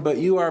own, but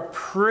you are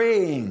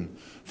praying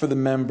for the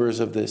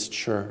members of this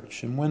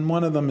church? And when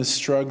one of them is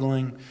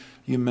struggling,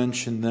 you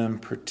mention them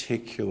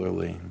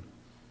particularly.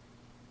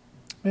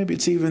 Maybe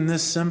it's even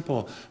this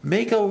simple.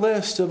 Make a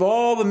list of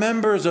all the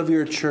members of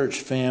your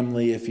church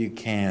family if you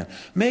can.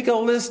 Make a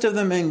list of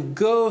them and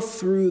go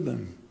through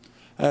them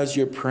as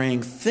you're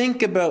praying.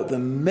 Think about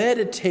them.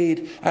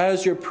 Meditate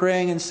as you're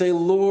praying and say,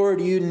 Lord,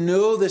 you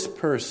know this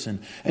person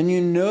and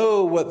you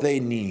know what they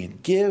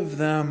need. Give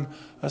them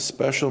a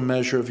special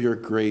measure of your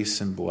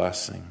grace and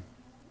blessing.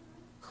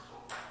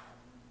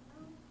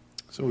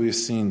 So we've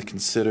seen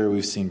consider,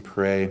 we've seen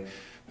pray.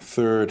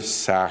 Third,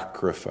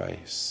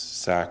 sacrifice.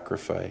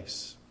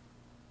 Sacrifice.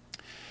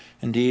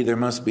 Indeed, there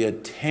must be a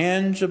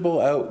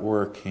tangible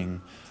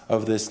outworking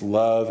of this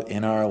love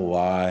in our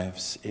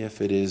lives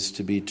if it is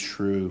to be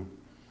true.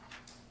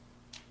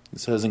 It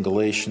says in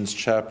Galatians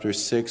chapter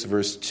 6,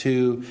 verse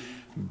 2,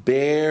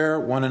 "Bear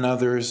one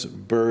another's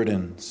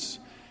burdens,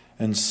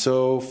 and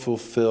so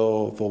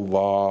fulfill the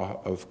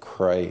law of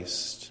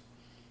Christ."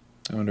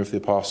 I wonder if the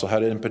apostle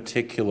had it in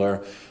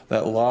particular,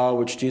 that law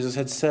which Jesus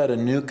had said, "A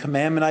new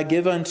commandment I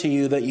give unto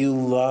you, that you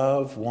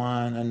love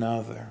one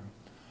another."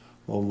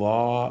 The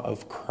law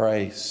of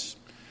Christ.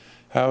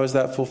 How is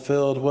that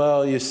fulfilled?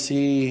 Well, you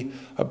see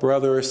a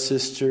brother or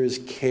sister is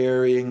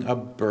carrying a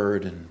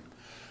burden,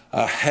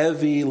 a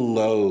heavy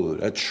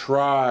load, a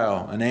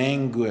trial, an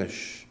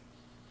anguish,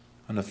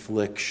 an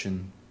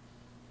affliction,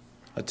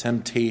 a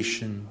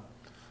temptation,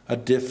 a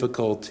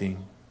difficulty.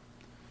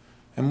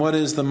 And what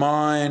is the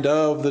mind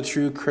of the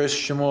true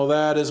Christian? Well,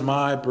 that is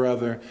my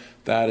brother,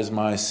 that is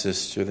my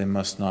sister. They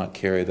must not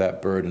carry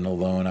that burden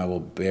alone. I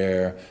will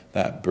bear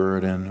that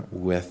burden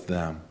with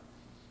them.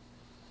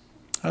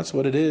 That's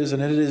what it is.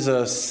 And it is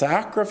a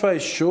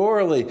sacrifice,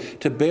 surely,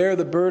 to bear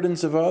the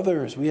burdens of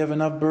others. We have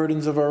enough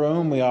burdens of our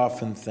own, we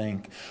often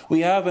think.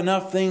 We have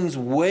enough things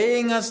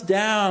weighing us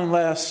down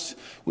lest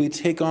we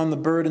take on the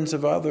burdens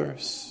of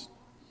others.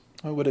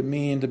 What would it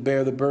mean to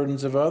bear the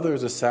burdens of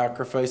others? A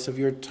sacrifice of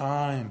your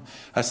time,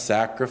 a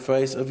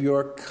sacrifice of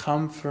your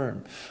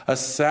comfort, a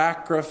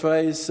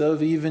sacrifice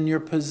of even your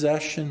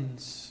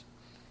possessions.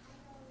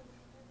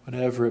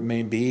 Whatever it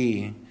may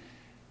be,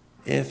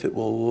 if it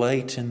will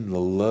lighten the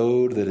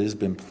load that has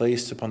been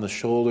placed upon the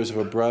shoulders of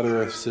a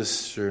brother or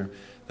sister,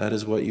 that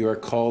is what you are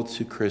called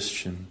to,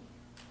 Christian.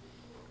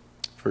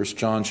 1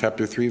 John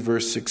chapter 3,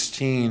 verse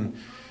 16.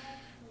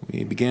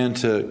 We began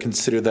to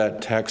consider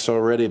that text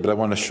already, but I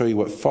want to show you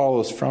what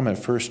follows from it.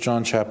 1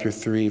 John chapter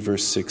 3,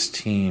 verse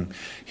 16.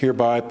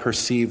 Hereby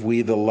perceive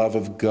we the love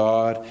of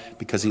God,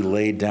 because he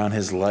laid down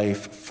his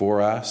life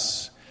for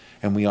us,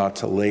 and we ought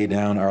to lay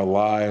down our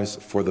lives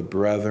for the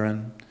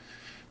brethren.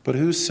 But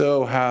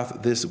whoso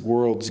hath this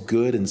world's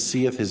good, and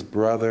seeth his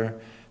brother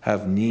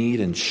have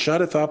need, and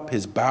shutteth up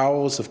his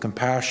bowels of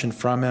compassion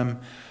from him,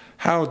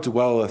 how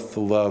dwelleth the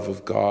love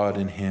of God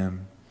in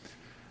him?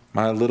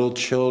 My little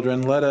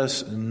children, let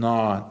us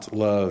not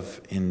love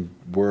in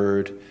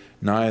word,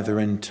 neither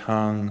in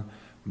tongue,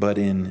 but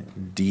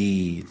in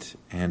deed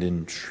and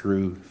in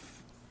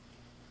truth.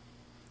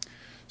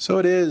 So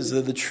it is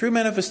that the true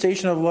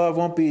manifestation of love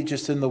won't be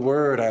just in the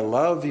word, I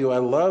love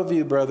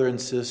you, brother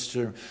and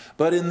sister,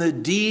 but in the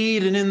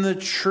deed and in the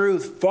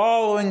truth,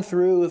 following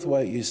through with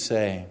what you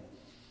say,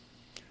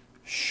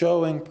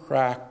 showing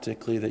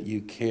practically that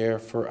you care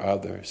for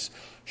others,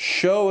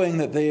 showing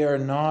that they are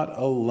not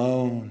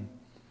alone,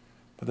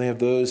 but they have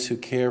those who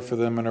care for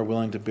them and are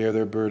willing to bear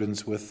their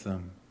burdens with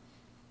them.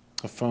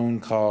 A phone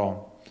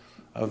call,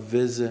 a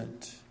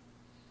visit,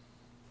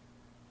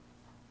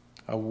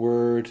 a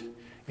word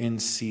in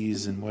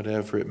season,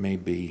 whatever it may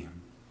be.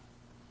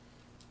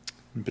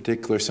 In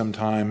particular,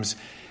 sometimes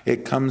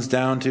it comes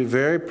down to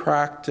very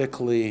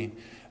practically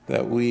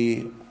that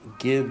we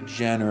give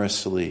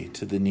generously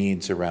to the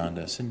needs around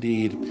us.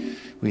 Indeed,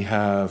 we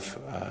have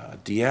a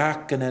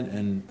diaconate,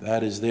 and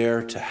that is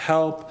there to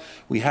help.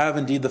 We have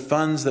indeed the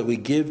funds that we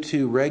give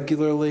to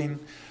regularly,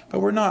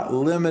 but we're not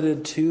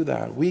limited to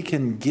that. We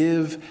can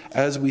give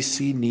as we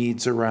see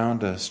needs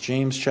around us.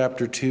 James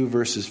chapter 2,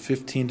 verses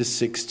 15 to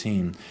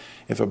 16.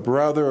 If a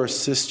brother or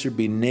sister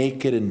be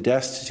naked and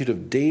destitute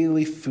of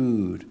daily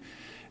food,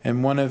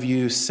 and one of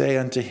you say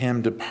unto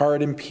him,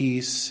 Depart in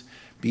peace,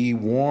 be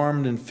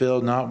warmed and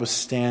filled,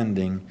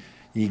 notwithstanding,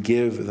 ye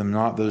give them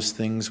not those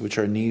things which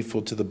are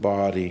needful to the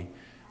body,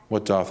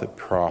 what doth it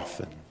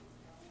profit?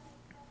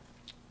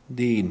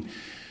 Indeed,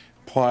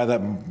 apply that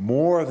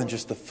more than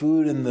just the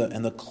food and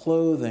the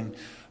clothing.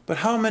 But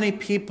how many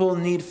people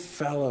need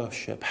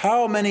fellowship?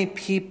 How many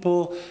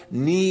people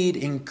need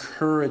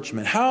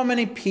encouragement? How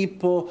many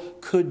people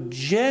could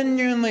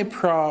genuinely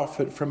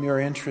profit from your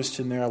interest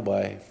in their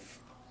life?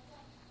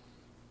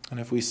 And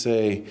if we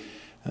say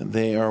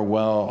they are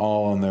well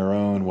all on their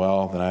own,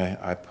 well, then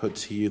I put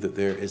to you that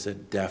there is a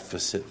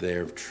deficit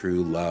there of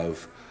true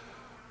love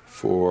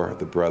for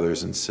the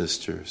brothers and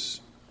sisters.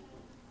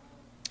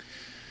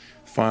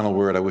 Final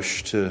word I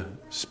wish to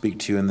speak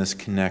to you in this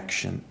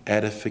connection,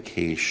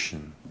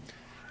 edification.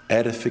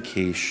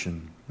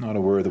 Edification, not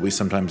a word that we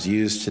sometimes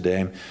use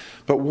today,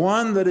 but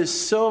one that is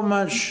so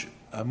much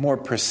more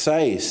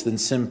precise than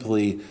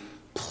simply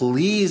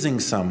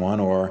pleasing someone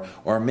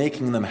or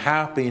making them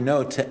happy.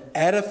 No, to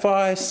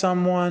edify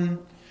someone,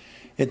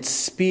 it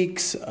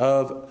speaks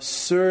of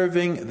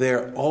serving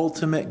their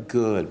ultimate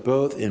good,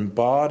 both in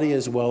body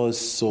as well as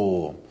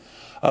soul,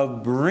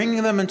 of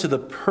bringing them into the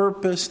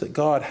purpose that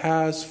God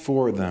has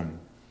for them.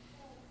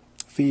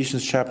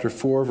 Ephesians chapter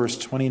 4, verse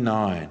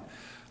 29.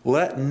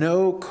 Let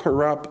no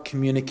corrupt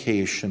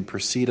communication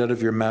proceed out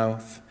of your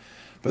mouth,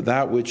 but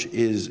that which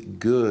is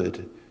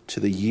good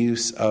to the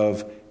use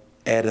of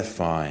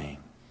edifying,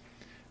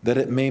 that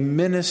it may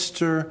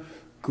minister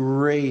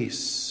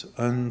grace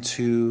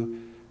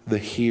unto the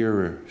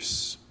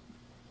hearers.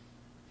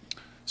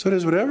 So it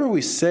is whatever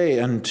we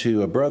say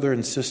unto a brother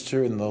and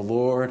sister in the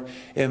Lord,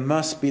 it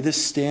must be the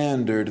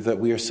standard that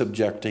we are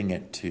subjecting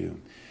it to.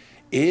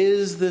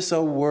 Is this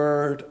a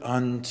word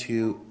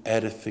unto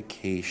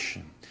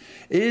edification?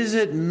 Is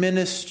it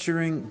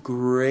ministering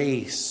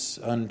grace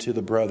unto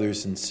the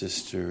brothers and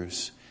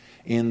sisters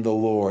in the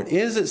Lord?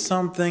 Is it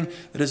something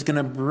that is going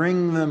to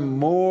bring them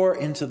more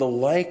into the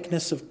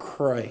likeness of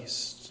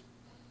Christ?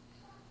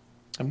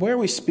 And where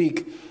we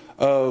speak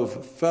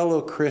of fellow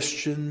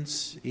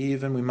Christians,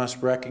 even, we must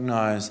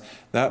recognize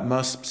that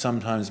must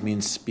sometimes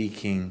mean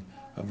speaking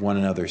of one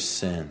another's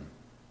sin.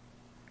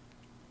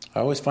 I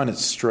always find it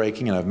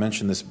striking, and I've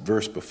mentioned this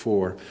verse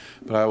before,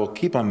 but I will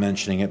keep on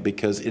mentioning it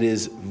because it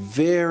is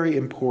very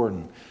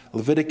important.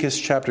 Leviticus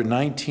chapter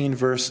 19,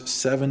 verse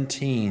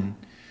 17.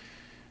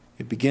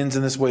 It begins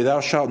in this way, Thou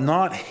shalt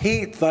not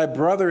hate thy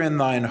brother in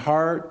thine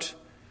heart,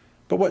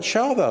 but what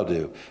shalt thou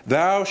do?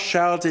 Thou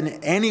shalt in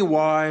any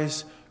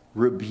wise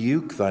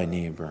rebuke thy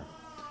neighbor,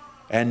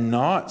 and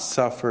not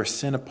suffer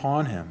sin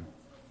upon him.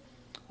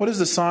 What is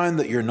the sign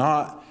that you're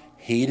not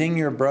hating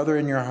your brother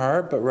in your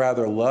heart, but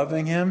rather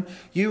loving him?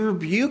 You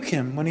rebuke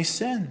him when he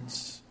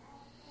sins.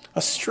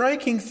 A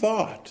striking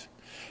thought,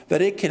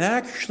 that it can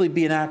actually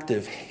be an act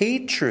of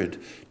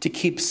hatred to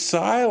keep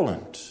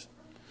silent,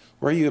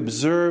 where you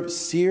observe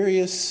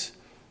serious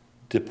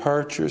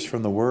departures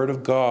from the Word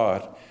of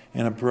God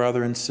in a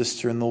brother and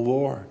sister in the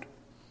Lord.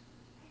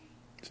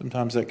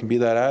 Sometimes that can be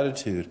that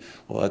attitude.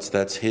 Well,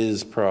 that's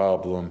his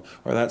problem,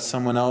 or that's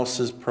someone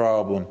else's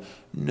problem.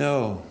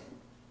 No.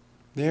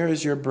 There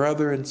is your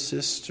brother and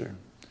sister.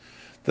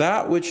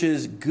 That which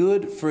is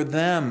good for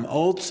them,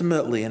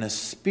 ultimately, in a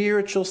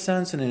spiritual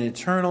sense and an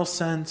eternal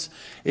sense,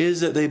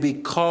 is that they be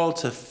called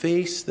to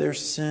face their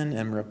sin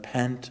and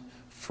repent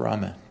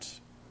from it.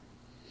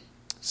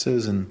 It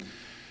says in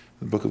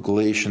the book of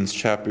Galatians,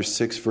 chapter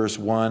 6, verse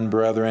 1,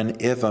 "Brethren,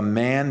 if a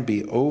man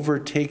be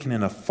overtaken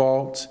in a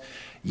fault,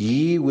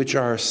 ye which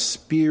are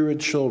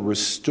spiritual,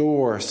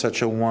 restore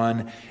such a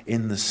one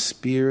in the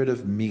spirit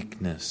of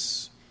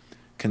meekness,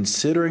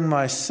 considering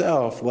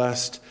myself,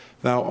 lest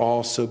thou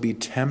also be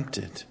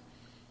tempted."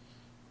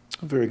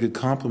 A very good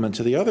complement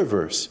to the other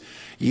verse.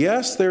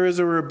 Yes, there is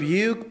a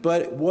rebuke,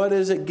 but what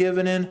is it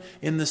given in?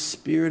 In the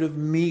spirit of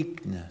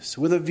meekness,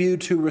 with a view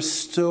to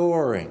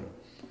restoring.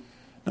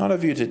 Not a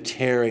view to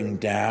tearing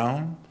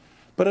down,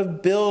 but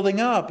of building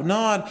up.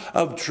 Not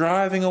of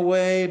driving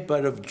away,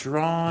 but of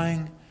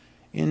drawing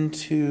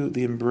into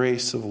the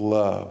embrace of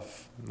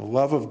love. The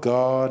love of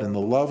God and the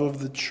love of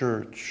the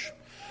church,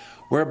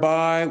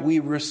 whereby we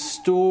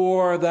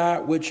restore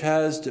that which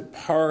has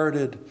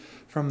departed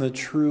from the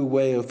true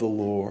way of the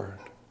Lord.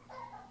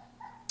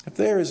 If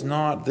there is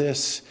not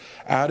this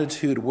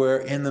attitude where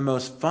in the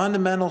most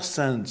fundamental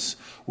sense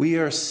we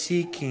are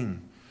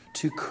seeking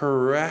to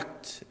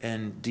correct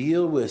and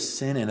deal with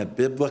sin in a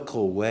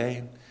biblical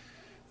way,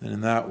 then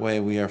in that way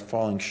we are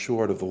falling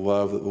short of the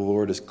love that the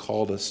Lord has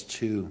called us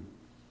to.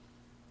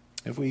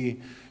 If we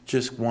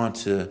just want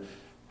to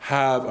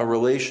have a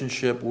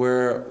relationship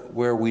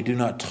where we do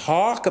not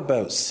talk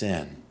about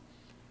sin,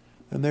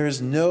 then there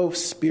is no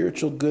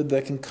spiritual good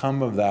that can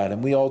come of that,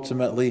 and we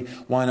ultimately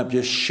wind up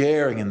just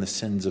sharing in the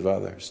sins of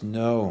others.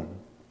 No.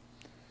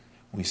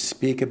 We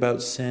speak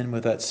about sin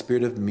with that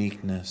spirit of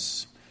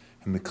meekness,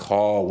 and we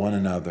call one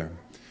another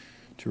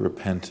to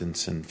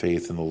repentance and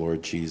faith in the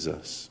Lord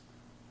Jesus.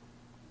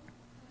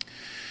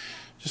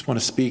 I just want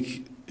to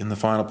speak in the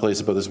final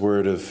place about this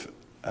word of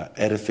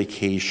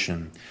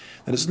edification.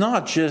 And it's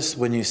not just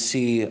when you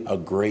see a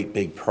great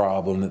big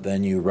problem that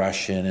then you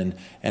rush in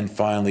and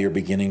finally you're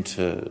beginning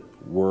to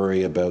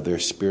worry about their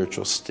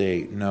spiritual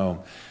state.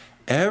 No.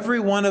 Every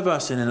one of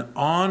us in an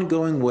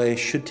ongoing way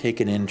should take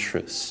an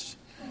interest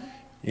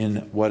in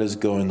what is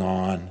going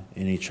on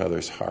in each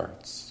other's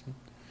hearts.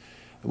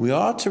 We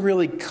ought to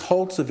really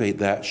cultivate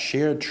that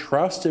shared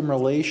trust and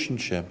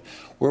relationship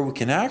where we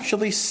can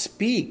actually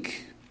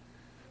speak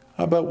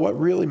about what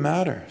really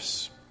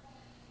matters.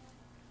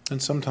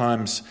 And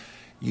sometimes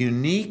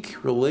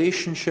unique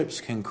relationships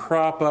can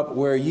crop up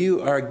where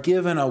you are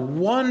given a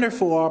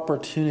wonderful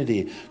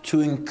opportunity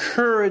to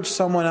encourage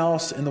someone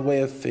else in the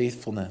way of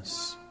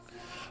faithfulness.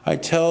 I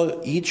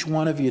tell each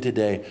one of you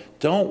today,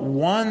 don't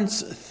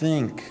once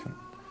think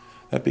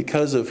that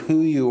because of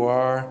who you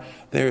are,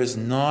 there is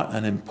not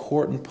an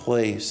important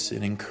place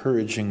in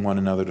encouraging one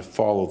another to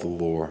follow the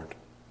Lord.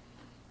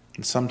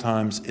 And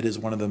sometimes it is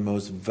one of the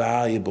most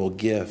valuable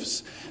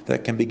gifts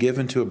that can be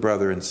given to a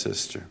brother and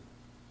sister.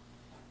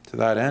 To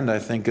that end, I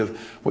think of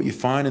what you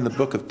find in the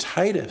book of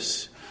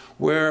Titus,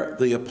 where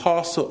the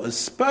apostle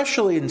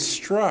especially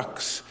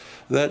instructs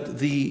that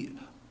the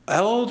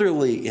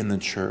elderly in the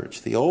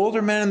church, the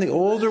older men and the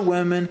older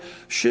women,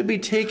 should be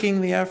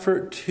taking the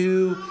effort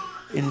to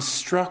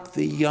instruct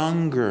the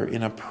younger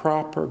in a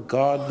proper,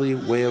 godly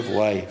way of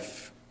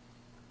life.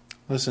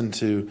 Listen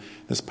to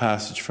this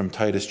passage from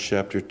Titus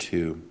chapter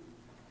 2.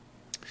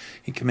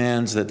 He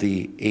commands that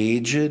the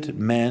aged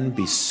men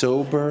be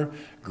sober,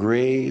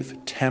 grave,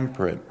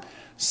 temperate,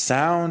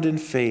 sound in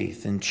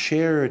faith, in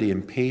charity,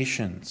 and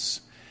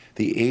patience.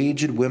 The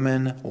aged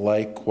women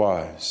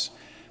likewise,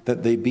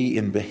 that they be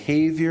in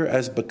behavior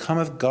as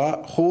becometh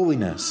God,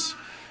 holiness,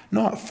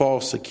 not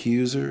false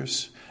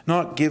accusers,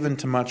 not given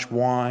to much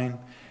wine,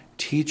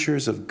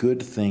 teachers of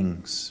good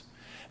things,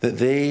 that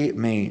they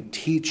may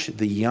teach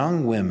the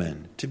young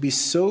women to be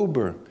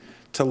sober,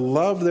 to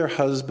love their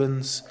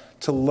husbands,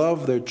 to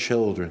love their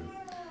children,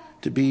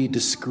 to be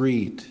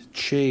discreet,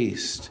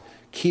 chaste,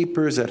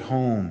 keepers at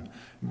home,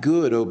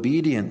 good,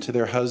 obedient to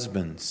their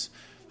husbands,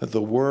 that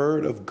the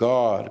word of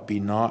God be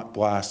not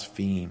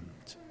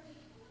blasphemed.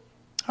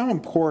 How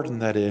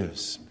important that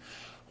is.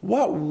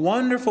 What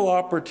wonderful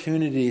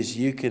opportunities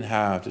you can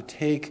have to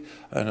take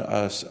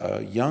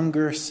a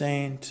younger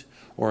saint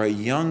or a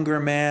younger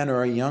man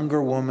or a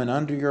younger woman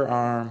under your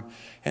arm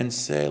and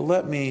say,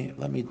 let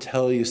me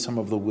tell you some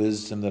of the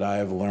wisdom that I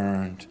have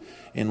learned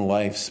in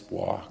life's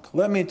walk.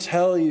 Let me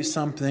tell you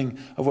something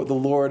of what the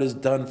Lord has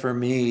done for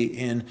me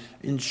in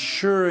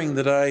ensuring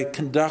that I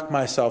conduct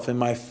myself in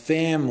my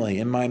family,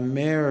 in my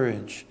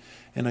marriage,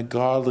 in a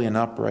godly and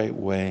upright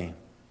way.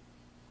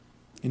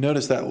 You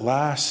notice that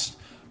last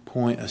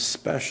point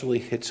especially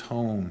hits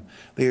home.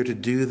 They are to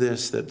do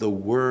this, that the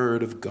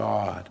word of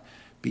God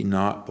be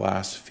not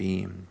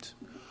blasphemed.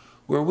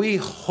 Where we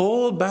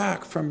hold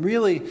back from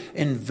really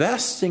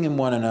investing in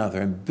one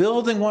another and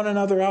building one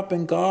another up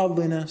in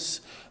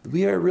godliness,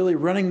 we are really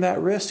running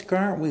that risk,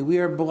 aren't we? We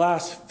are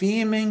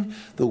blaspheming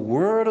the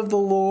word of the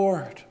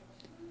Lord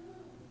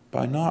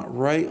by not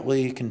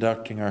rightly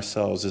conducting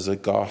ourselves as a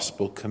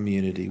gospel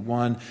community,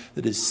 one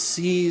that is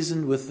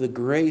seasoned with the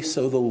grace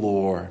of the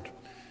Lord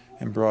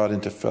and brought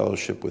into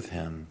fellowship with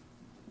Him.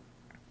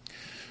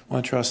 I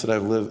want to trust that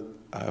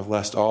I've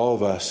blessed all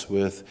of us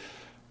with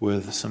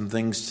some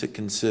things to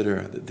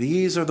consider. That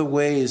these are the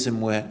ways in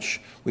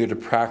which we are to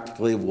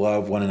practically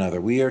love one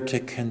another. We are to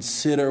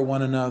consider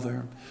one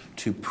another,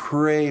 to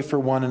pray for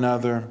one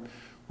another.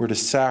 We're to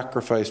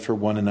sacrifice for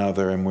one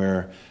another, and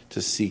we're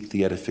to seek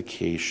the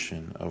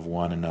edification of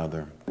one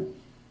another.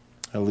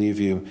 I'll leave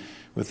you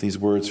with these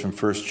words from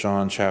 1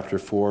 John chapter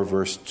 4,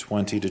 verse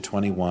 20 to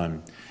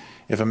 21.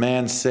 If a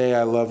man say,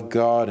 I love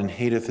God, and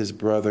hateth his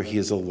brother, he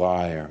is a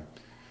liar.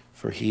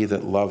 For he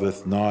that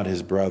loveth not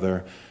his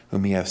brother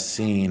whom he hath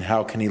seen,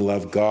 how can he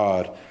love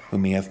God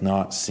whom he hath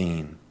not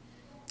seen?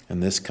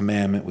 And this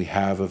commandment we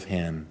have of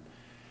him,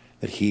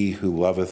 that he who loveth